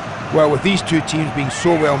 John. Well, with these two teams being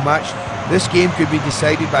so well matched, this game could be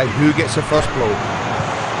decided by who gets the first blow.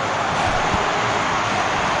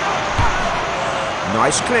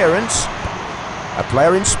 Nice clearance. A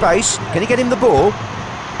player in space. Can he get him the ball?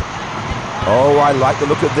 Oh, I like the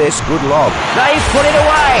look of this. Good lob. They've put it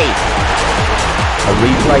away! A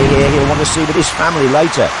replay here he'll want to see with his family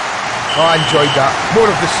later. Oh, I enjoyed that. More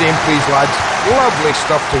of the same, please, lads. Lovely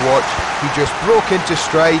stuff to watch. He just broke into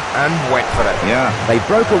stride and went for it. Yeah. They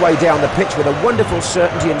broke away down the pitch with a wonderful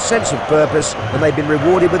certainty and sense of purpose, and they've been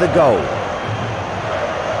rewarded with a goal.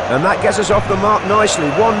 And that gets us off the mark nicely.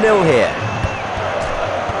 1-0 here.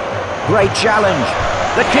 Great challenge.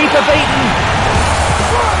 The keeper beaten.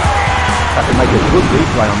 That would make a good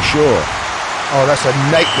replay, I'm sure. Oh, that's a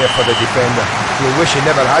nightmare for the defender. You'll wish he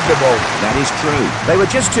never had the ball. That is true. They were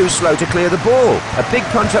just too slow to clear the ball. A big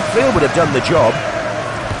punt upfield would have done the job.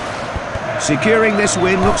 Securing this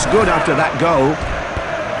win looks good after that goal.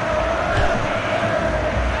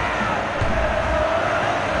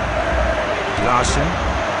 Larson.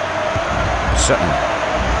 Sutton.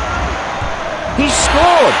 He's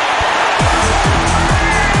scored!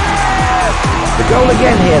 The goal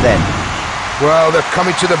again here then. Well, they're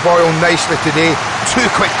coming to the boil nicely today. 2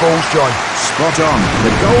 quick goals, John. Spot on.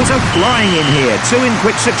 The goals are flying in here. 2 in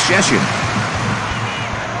quick succession.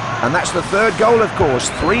 And that's the third goal, of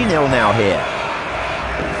course. 3-0 now here.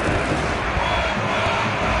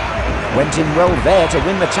 Went in well there to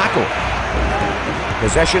win the tackle.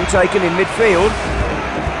 Possession taken in midfield.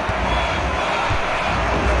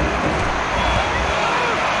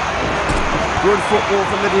 Good football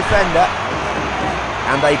from the defender.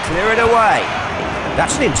 And they clear it away.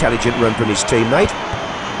 That's an intelligent run from his teammate.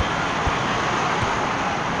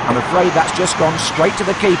 I'm afraid that's just gone straight to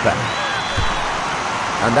the keeper.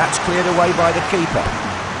 And that's cleared away by the keeper.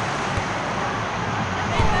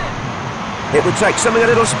 It would take something a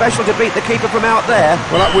little special to beat the keeper from out there.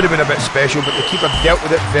 Well, that would have been a bit special, but the keeper dealt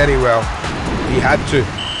with it very well. He had to.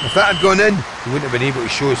 If that had gone in, he wouldn't have been able to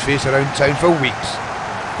show his face around town for weeks.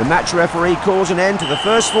 The match referee calls an end to the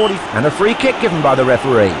first 40 and a free kick given by the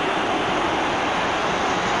referee.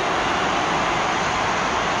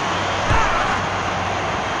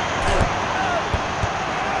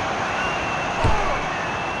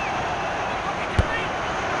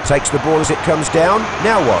 Takes the ball as it comes down.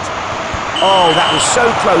 Now what? Oh, that was so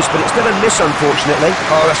close, but it's still a miss, unfortunately.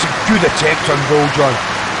 Oh, that's a good attempt on goal, John.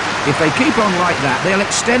 If they keep on like that, they'll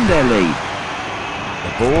extend their lead.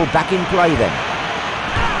 The ball back in play then.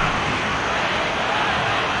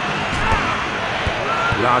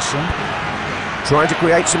 Larson. Trying to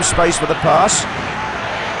create some space for the pass.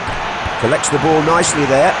 Collects the ball nicely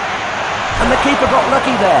there. And the keeper got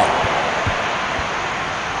lucky there.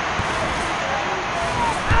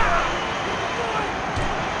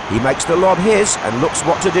 He makes the lob his and looks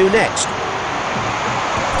what to do next.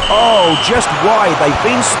 Oh, just wide. They've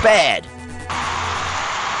been spared.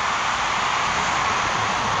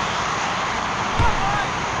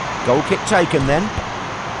 Goal kick taken then.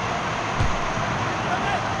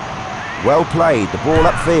 Well played, the ball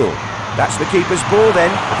upfield. That's the keeper's ball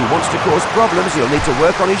then. If he wants to cause problems, he'll need to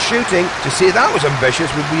work on his shooting. To say that was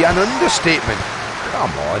ambitious would be an understatement.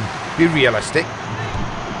 Come on, be realistic.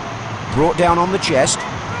 Brought down on the chest.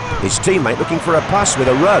 His teammate looking for a pass with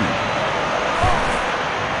a run.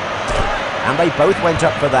 And they both went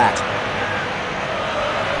up for that.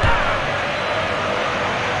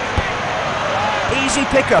 Easy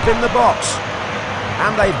pickup in the box.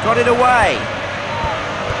 And they've got it away.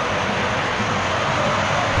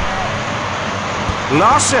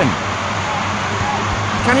 Larson.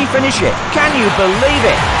 Can he finish it? Can you believe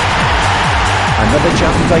it? Another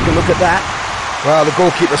chance to take a look at that. Well, the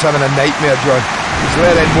goalkeeper's having a nightmare, John. He's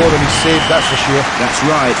let in more than he's saved, that's for sure. That's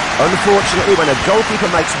right. Unfortunately, when a goalkeeper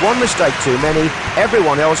makes one mistake too many,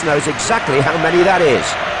 everyone else knows exactly how many that is.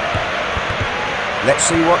 Let's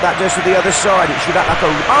see what that does to the other side. It should act like a...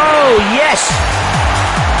 Oh, yes!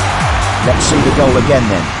 Let's see the goal again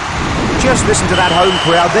then. Just listen to that home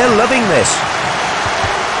crowd. They're loving this.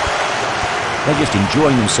 They're just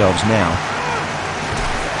enjoying themselves now.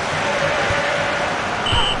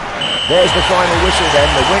 There's the final whistle then.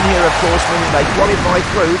 The win here, of course, means they qualify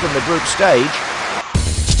through from the group stage.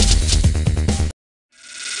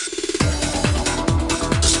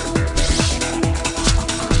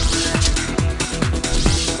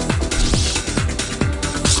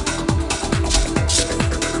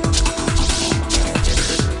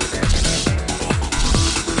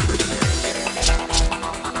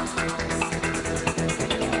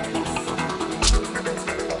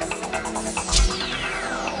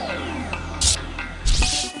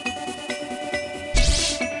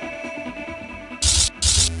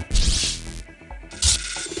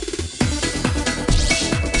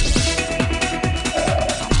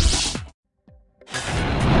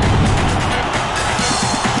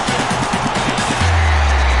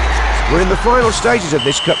 We're in the final stages of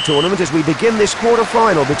this cup tournament as we begin this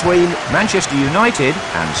quarter-final between Manchester United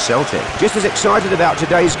and Celtic. just as excited about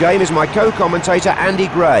today's game as my co-commentator Andy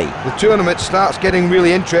Gray. The tournament starts getting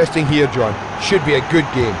really interesting here, John. Should be a good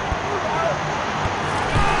game.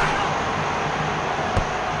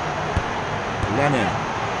 Lennon.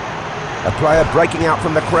 A player breaking out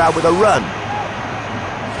from the crowd with a run.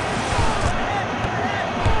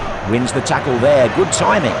 Wins the tackle there, good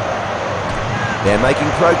timing. They're making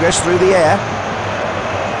progress through the air.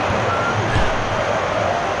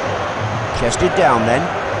 Chested down then.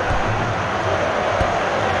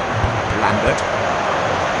 Lambert.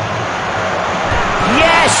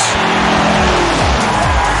 Yes!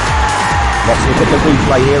 Let's look at the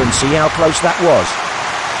replay here and see how close that was.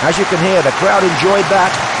 As you can hear, the crowd enjoyed that.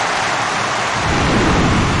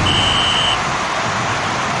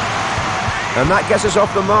 And that gets us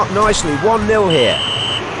off the mark nicely, 1-0 here.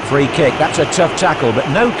 Free kick, that's a tough tackle, but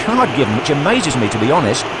no card given, which amazes me, to be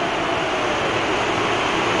honest.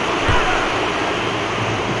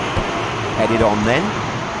 Headed on then.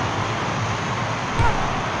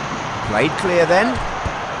 Played clear then.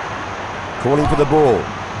 Calling for the ball.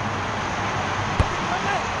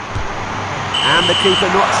 And the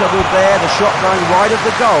keeper not troubled there, the shot going wide of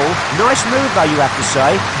the goal. Nice move though, you have to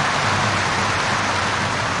say.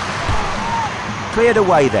 Cleared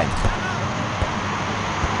away then.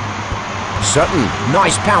 Sutton,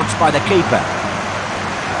 nice pounce by the keeper.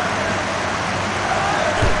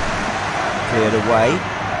 Cleared away.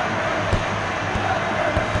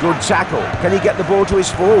 Good tackle. Can he get the ball to his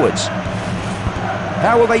forwards?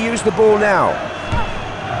 How will they use the ball now?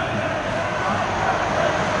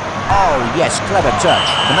 Oh yes, clever touch.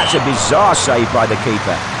 And that's a bizarre save by the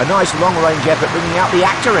keeper. A nice long-range effort bringing out the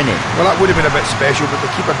actor in him. Well, that would have been a bit special, but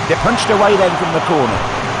the keeper Punched away then from the corner.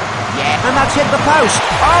 Yeah, and that's hit the post.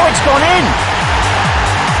 Oh, it's gone in!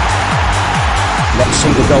 Let's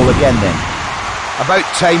see the goal again then. About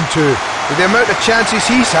time too. With the amount of chances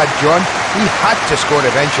he's had, John, he had to score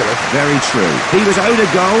eventually. Very true. He was owed a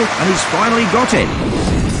goal and he's finally got it.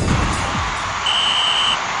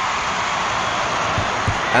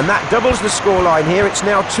 And that doubles the scoreline here. It's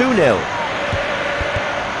now 2-0.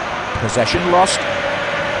 Possession lost.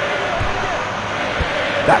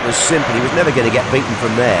 That was simple. He was never going to get beaten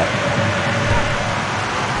from there.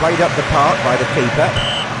 Played up the park by the keeper.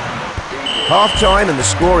 Half-time and the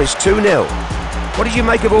score is 2-0. What did you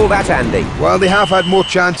make of all that, Andy? Well, they have had more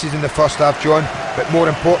chances in the first half, John, but more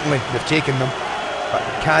importantly, they've taken them. But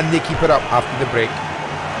can they keep it up after the break?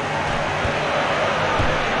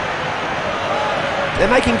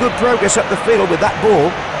 They're making good progress up the field with that ball.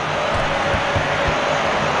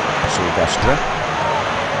 Silvestre.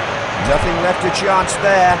 Nothing left to chance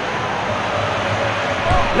there.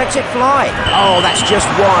 Lets it fly. Oh, that's just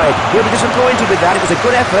wide. He'll be disappointed with that. It was a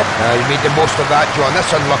good effort. He made the most of that, John. That's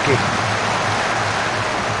unlucky.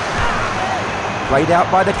 Played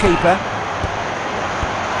out by the keeper.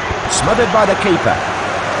 Smothered by the keeper.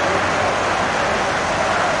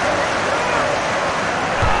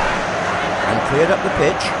 And cleared up the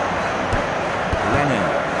pitch. Lennon.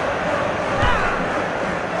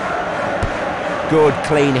 Good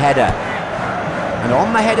clean header. And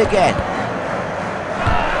on the head again.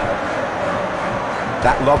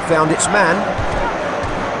 That lob found its man.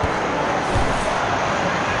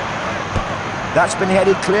 That's been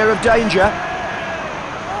headed clear of danger.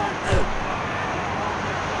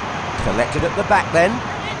 Collected at the back then.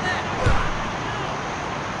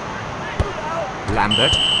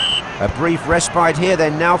 Lambert. A brief respite here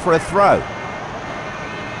then, now for a throw.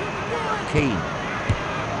 Keane.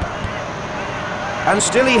 And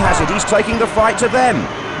still he has it, he's taking the fight to them.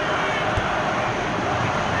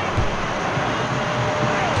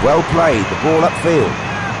 Well played, the ball upfield.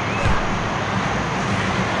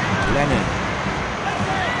 Lennon.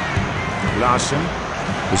 Larson.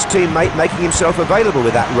 His teammate making himself available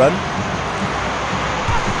with that run.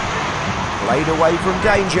 Played away from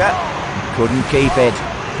danger. Couldn't keep it.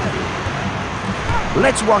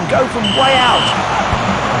 Lets one go from way out.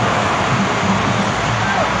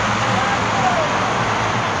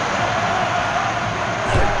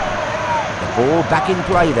 The ball back in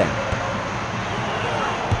play then.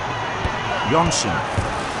 Johnson.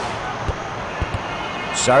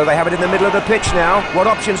 So they have it in the middle of the pitch now. What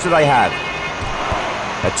options do they have?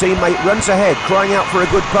 A teammate runs ahead, crying out for a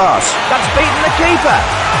good pass. That's beaten the keeper!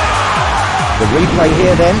 The replay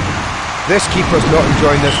here then. This keeper's not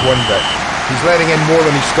enjoying this one bit. He's letting in more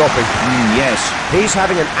than he's stopping. Yes, he's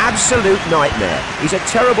having an absolute nightmare. He's a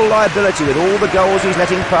terrible liability with all the goals he's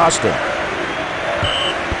letting past him.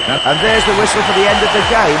 And there's the whistle for the end of the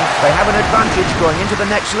game. They have an advantage going into the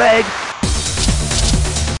next leg.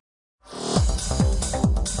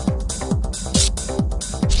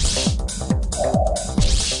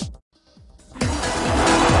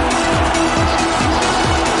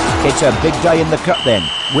 It's a big day in the Cup then.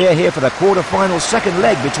 We're here for the quarter-final second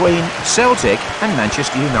leg between Celtic and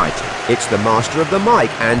Manchester United. It's the master of the mic,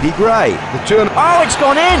 Andy Gray. The turn. Oh, it's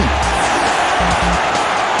gone in!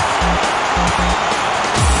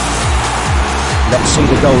 Let's see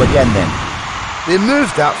the goal again then. They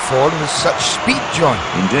moved that forward with such speed, John.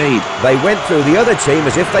 Indeed. They went through the other team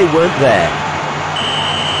as if they weren't there.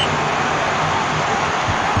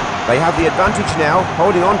 They have the advantage now.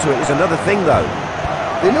 Holding on to it is another thing though.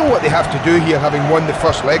 They know what they have to do here, having won the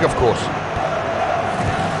first leg, of course.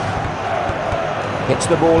 Hits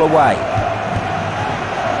the ball away.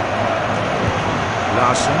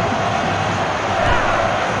 Larson.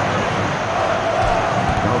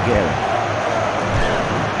 Bulgaria.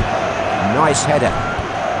 Nice header.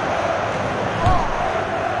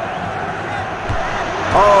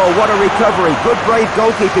 Oh, what a recovery. Good, brave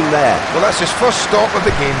goalkeeping there. Well, that's his first stop of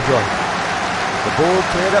the game, John. The ball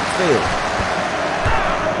cleared upfield.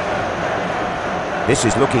 This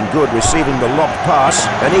is looking good, receiving the lobbed pass.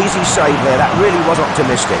 An easy save there, that really was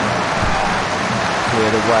optimistic.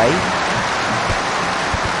 Cleared away.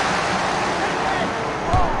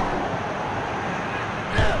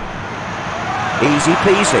 Easy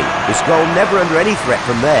peasy. This goal never under any threat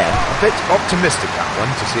from there. A bit optimistic, that one,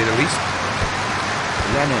 to say the least.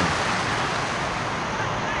 Lennon.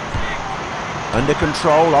 Under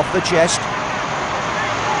control, off the chest.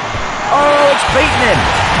 Oh, it's beaten him!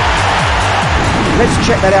 Let's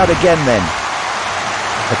check that out again then.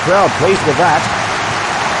 The crowd pleased with that.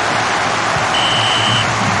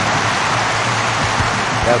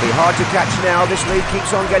 They'll be hard to catch now. This lead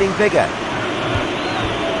keeps on getting bigger.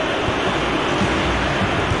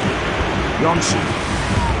 Johnson.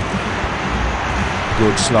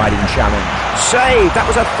 Good sliding challenge. Saved! That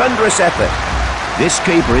was a thunderous effort. This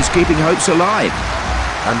keeper is keeping hopes alive.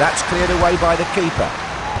 And that's cleared away by the keeper.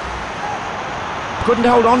 Couldn't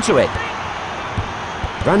hold on to it.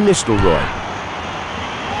 Van Nistelrooy.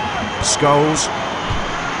 Scholes.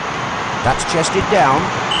 That's chested down.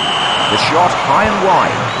 The shot high and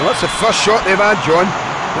wide. Well, that's the first shot they've had, John.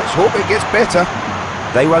 Let's hope it gets better.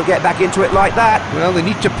 They won't get back into it like that. Well, they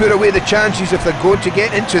need to put away the chances if they're going to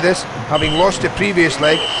get into this, having lost the previous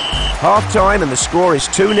leg. Half-time and the score is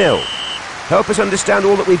 2-0. Help us understand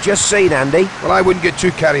all that we've just seen, Andy. Well, I wouldn't get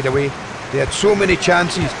too carried away. They had so many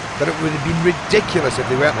chances that it would have been ridiculous if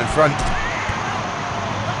they weren't in front.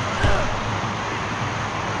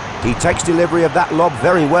 He takes delivery of that lob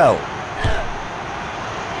very well.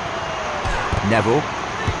 Neville.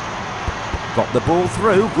 Got the ball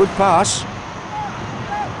through, good pass.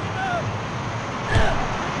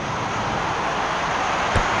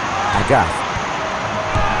 Agath.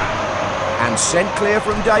 And sent clear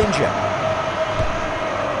from danger.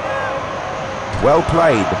 Well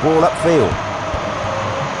played, the ball upfield.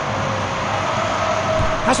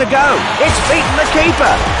 Has a go. It's beaten the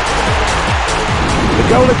keeper. The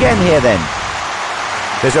goal again here then.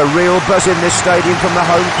 There's a real buzz in this stadium from the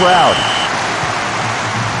home crowd.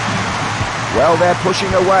 Well, they're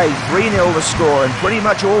pushing away. 3-0 the score, and pretty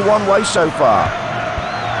much all one way so far.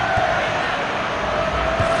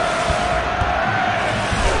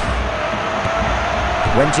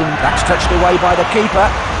 Went in, that's touched away by the keeper.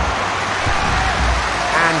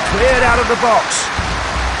 And cleared out of the box.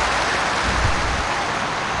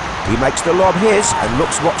 He makes the lob his and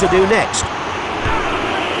looks what to do next.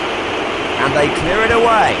 And they clear it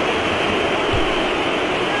away.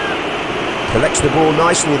 Collects the ball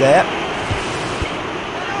nicely there.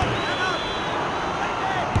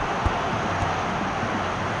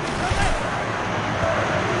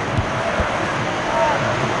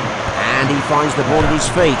 And he finds the ball at his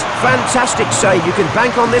feet. Fantastic save. You can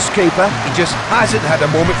bank on this keeper. He just hasn't had a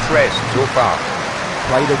moment's rest so far.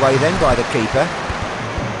 Played away then by the keeper.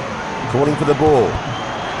 Calling for the ball.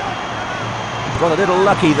 Got a little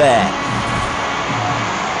lucky there.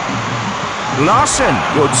 Larson,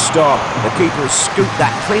 good stop. The keeper has scooped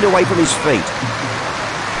that clean away from his feet.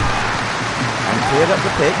 And cleared up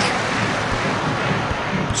the pitch.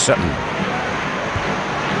 Sutton.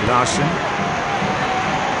 Larson.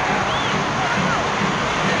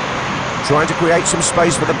 Trying to create some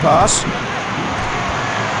space for the pass.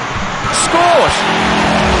 Scores!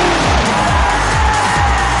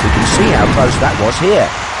 You can see how close that was here.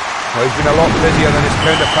 Well, he's been a lot busier than his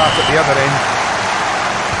counterpart at the other end.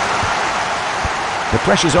 The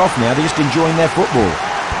pressure's off now, they're just enjoying their football.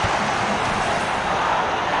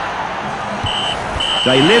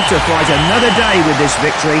 They live to fight another day with this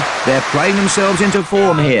victory. They're playing themselves into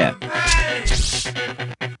form here.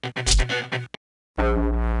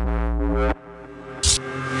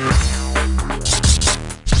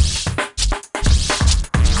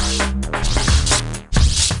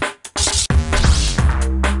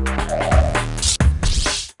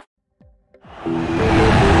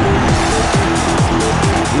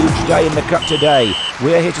 Day in the cup today.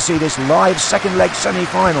 We're here to see this live second leg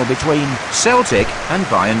semi-final between Celtic and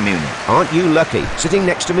Bayern Munich. Aren't you lucky? Sitting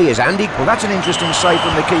next to me is Andy. Well, that's an interesting save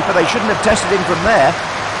from the keeper. They shouldn't have tested him from there.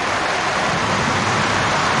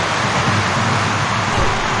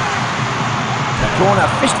 The corner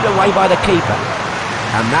fisted away by the keeper.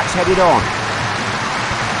 And that's headed on.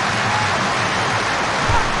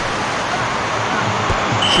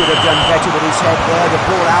 Should have done better with his head there. The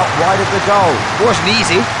ball out wide of the goal. Wasn't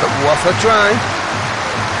easy, but worth a try.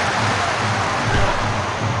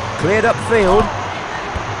 Cleared upfield.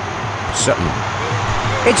 Sutton.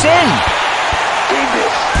 It's in!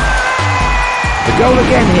 The goal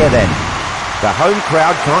again here then. The home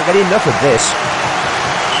crowd can't get enough of this.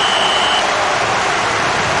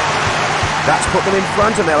 That's put them in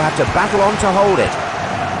front and they'll have to battle on to hold it.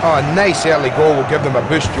 Oh, a nice early goal will give them a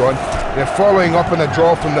boost, John. They're following up on a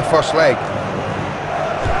draw from the first leg.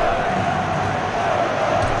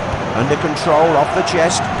 Under control, off the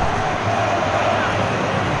chest.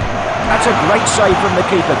 That's a great save from the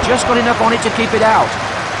keeper. Just got enough on it to keep it out.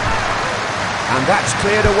 And that's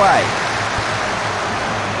cleared away.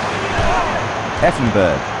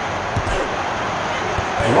 Effenberg.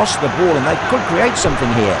 Lost the ball and they could create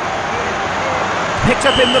something here. Picked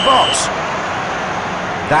up in the box.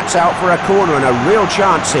 That's out for a corner and a real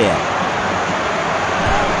chance here.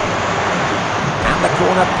 And the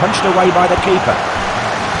corner punched away by the keeper.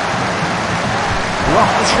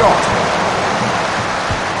 Blocked the shot.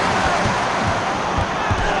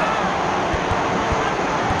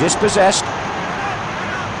 Dispossessed.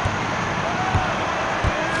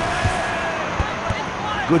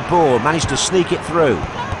 Good ball, managed to sneak it through.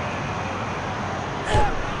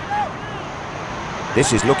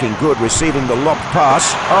 This is looking good, receiving the lobbed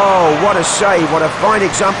pass. Oh, what a save, what a fine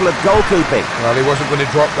example of goalkeeping. Well, he wasn't going to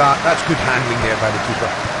drop that. That's good handling there by the keeper.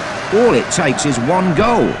 All it takes is one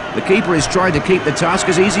goal. The keeper is trying to keep the task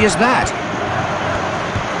as easy as that.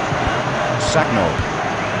 Sagnol.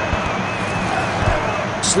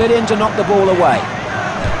 Slid in to knock the ball away.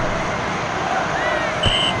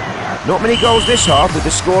 Not many goals this half with the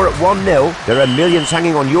score at 1-0. There are millions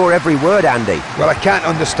hanging on your every word, Andy. Well, I can't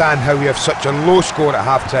understand how we have such a low score at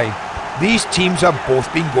half-time. These teams have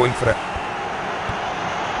both been going for it.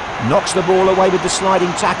 Knocks the ball away with the sliding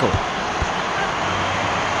tackle.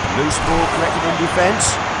 Loose ball collected in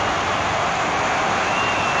defence.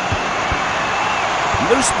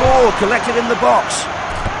 Loose ball collected in the box.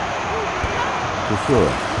 Dufour.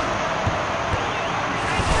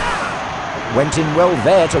 Went in well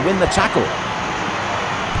there to win the tackle.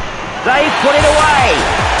 They put it away!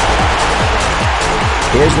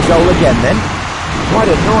 Here's the goal again then. Quite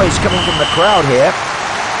a noise coming from the crowd here.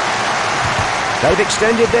 They've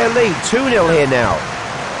extended their lead, 2-0 here now.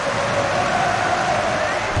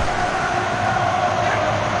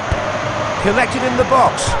 Collected in the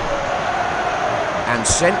box. And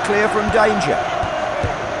sent clear from danger.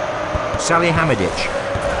 Salihamidzic.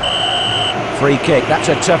 Free kick, that's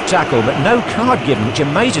a tough tackle, but no card given, which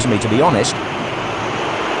amazes me, to be honest.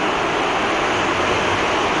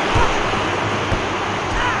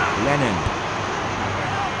 Lennon.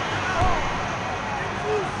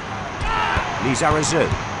 Lizarazu.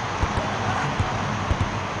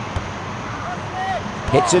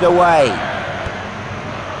 Hits it away.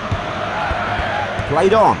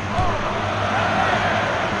 Played on.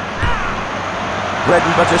 Bread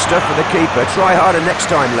and butter stuff for the keeper. Try harder next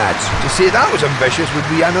time, lads. To say that was ambitious would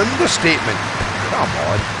be an understatement. Come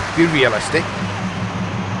on, be realistic.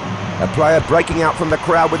 A player breaking out from the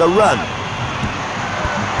crowd with a run.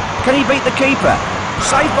 Can he beat the keeper?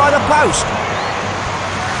 Saved by the post.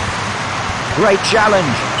 Great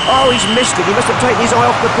challenge. Oh, he's missed it. He must have taken his eye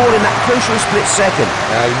off the ball in that crucial split second.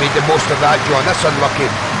 He made the most of that, John. That's unlucky.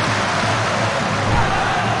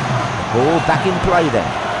 Ball back in play then.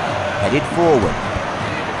 Headed forward.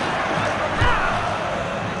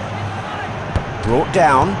 Brought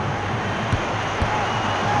down.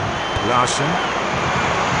 Larson.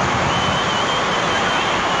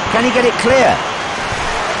 Can he get it clear?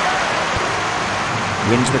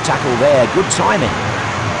 Wins the tackle there. Good timing.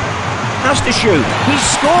 Has to shoot. He's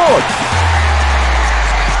scored.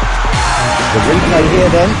 The replay here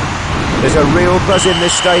then. There's a real buzz in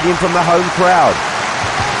this stadium from the home crowd.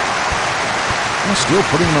 They're still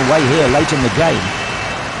putting them away here late in the game.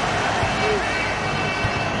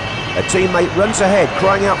 A teammate runs ahead,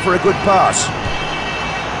 crying out for a good pass.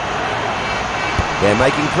 They're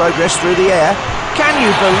making progress through the air. Can you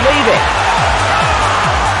believe it?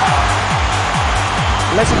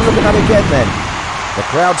 Let's have a look at that again then. The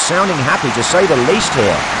crowd sounding happy, to say the least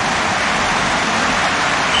here.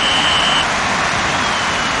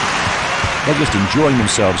 They're just enjoying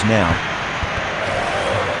themselves now.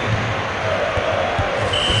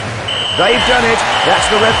 They've done it. That's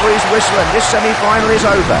the referee's whistle, and this semi-final is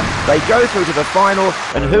over. They go through to the final,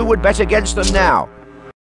 and who would bet against them now?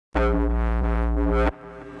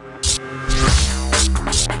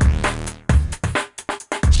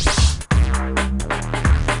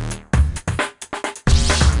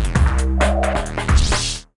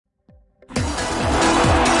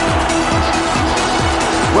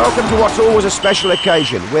 Welcome to what's always a special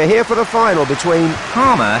occasion. We're here for the final between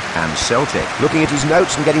Parma and Celtic. Looking at his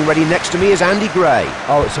notes and getting ready next to me is Andy Gray.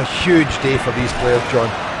 Oh, it's a huge day for these players, John.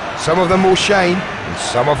 Some of them will shine, and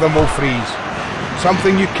some of them will freeze.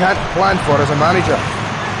 Something you can't plan for as a manager.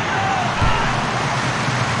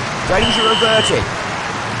 Danger averted.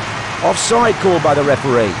 Offside called by the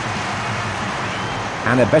referee.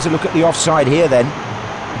 And a better look at the offside here then.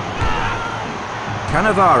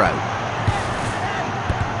 Cannavaro.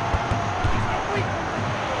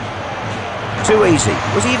 Too easy.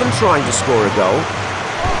 Was he even trying to score a goal?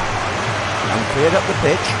 And cleared up the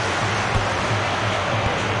pitch.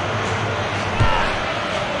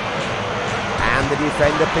 And the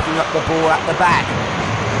defender picking up the ball at the back.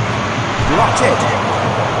 Blocked it.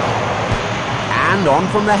 And on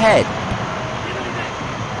from the head.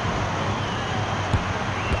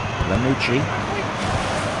 Lanucci.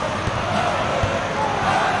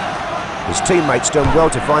 His teammate's done well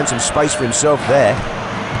to find some space for himself there.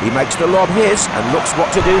 He makes the lob his and looks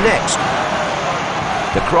what to do next.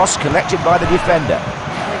 The cross collected by the defender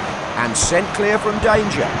and sent clear from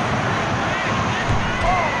danger.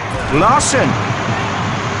 Larson.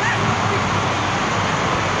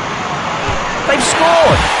 They've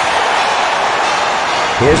scored.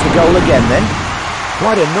 Here's the goal again then.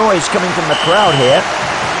 Quite a noise coming from the crowd here.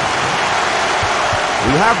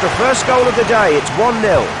 We have the first goal of the day. It's 1-0.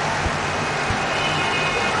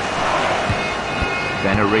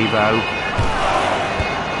 Benarivo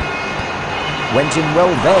went in well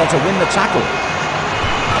there to win the tackle.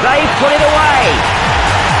 They put it away.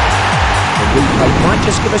 The replay might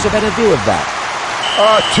just give us a better view of that.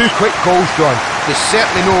 Two quick goals, John. They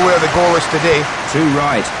certainly know where the goal is today. Too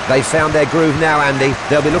right. They've found their groove now, Andy.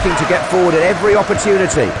 They'll be looking to get forward at every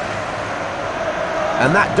opportunity. And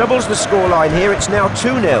that doubles the scoreline here. It's now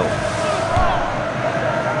 2-0.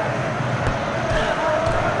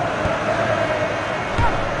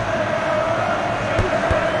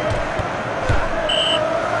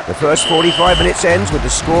 The first 45 minutes ends with the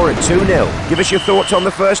score at 2-0. Give us your thoughts on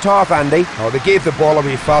the first half, Andy. Oh, they gave the ball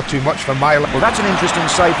away far too much for my... Well, that's an interesting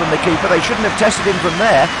save from the keeper. They shouldn't have tested him from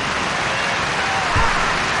there.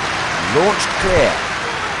 Launched clear.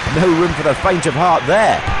 No room for the faint of heart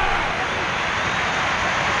there.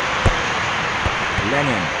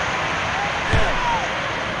 Lennon.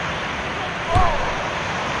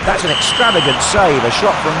 That's an extravagant save, a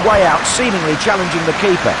shot from way out, seemingly challenging the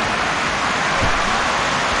keeper.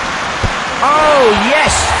 Oh, yes!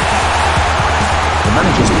 The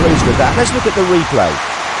manager's pleased with that. Let's look at the replay.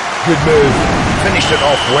 Good move. Finished it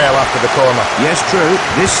off well after the corner. Yes, true.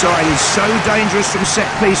 This side is so dangerous from set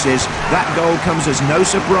pieces, that goal comes as no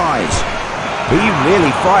surprise. He really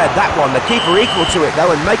fired that one. The keeper equal to it, though,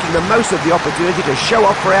 and making the most of the opportunity to show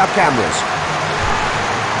off for our cameras.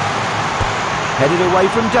 Headed away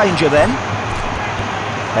from danger then.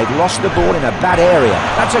 They've lost the ball in a bad area.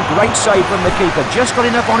 That's a great save from the keeper. Just got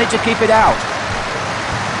enough on it to keep it out.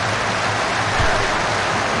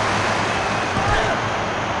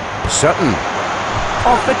 Sutton.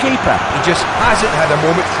 Off the keeper. He just hasn't had a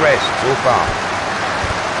moment's rest so far.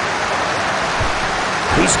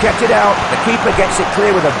 He's kept it out. The keeper gets it clear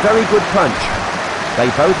with a very good punch. They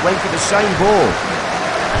both went for the same ball.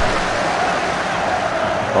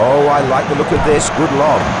 Oh, I like the look of this. Good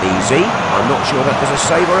lob. Easy. I'm not sure that there's a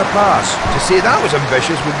save or a pass. To say that was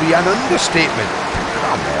ambitious would be an understatement.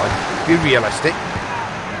 Come on, be realistic.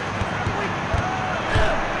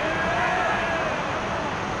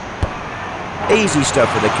 Easy stuff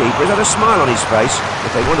for the keeper. He's had a smile on his face.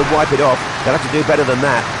 If they want to wipe it off, they'll have to do better than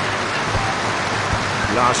that.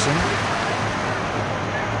 Larson.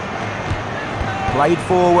 Played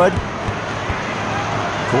forward.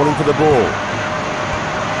 Calling for the ball.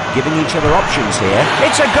 Giving each other options here.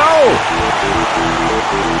 It's a goal!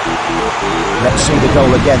 Let's see the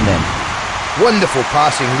goal again then. Wonderful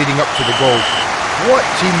passing leading up to the goal. What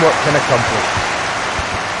teamwork can accomplish?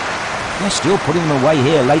 They're still putting them away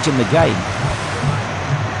here late in the game.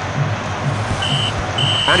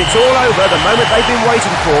 And it's all over, the moment they've been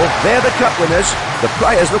waiting for. They're the cup winners. The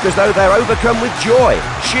players look as though they're overcome with joy.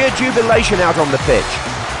 Sheer jubilation out on the pitch.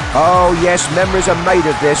 Oh yes, memories are made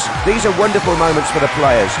of this. These are wonderful moments for the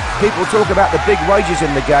players. People talk about the big wages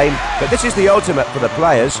in the game, but this is the ultimate for the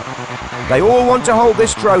players. They all want to hold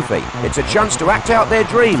this trophy. It's a chance to act out their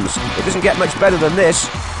dreams. It doesn't get much better than this.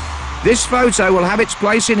 This photo will have its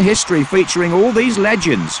place in history, featuring all these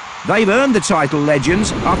legends. They've earned the title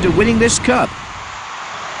Legends after winning this cup.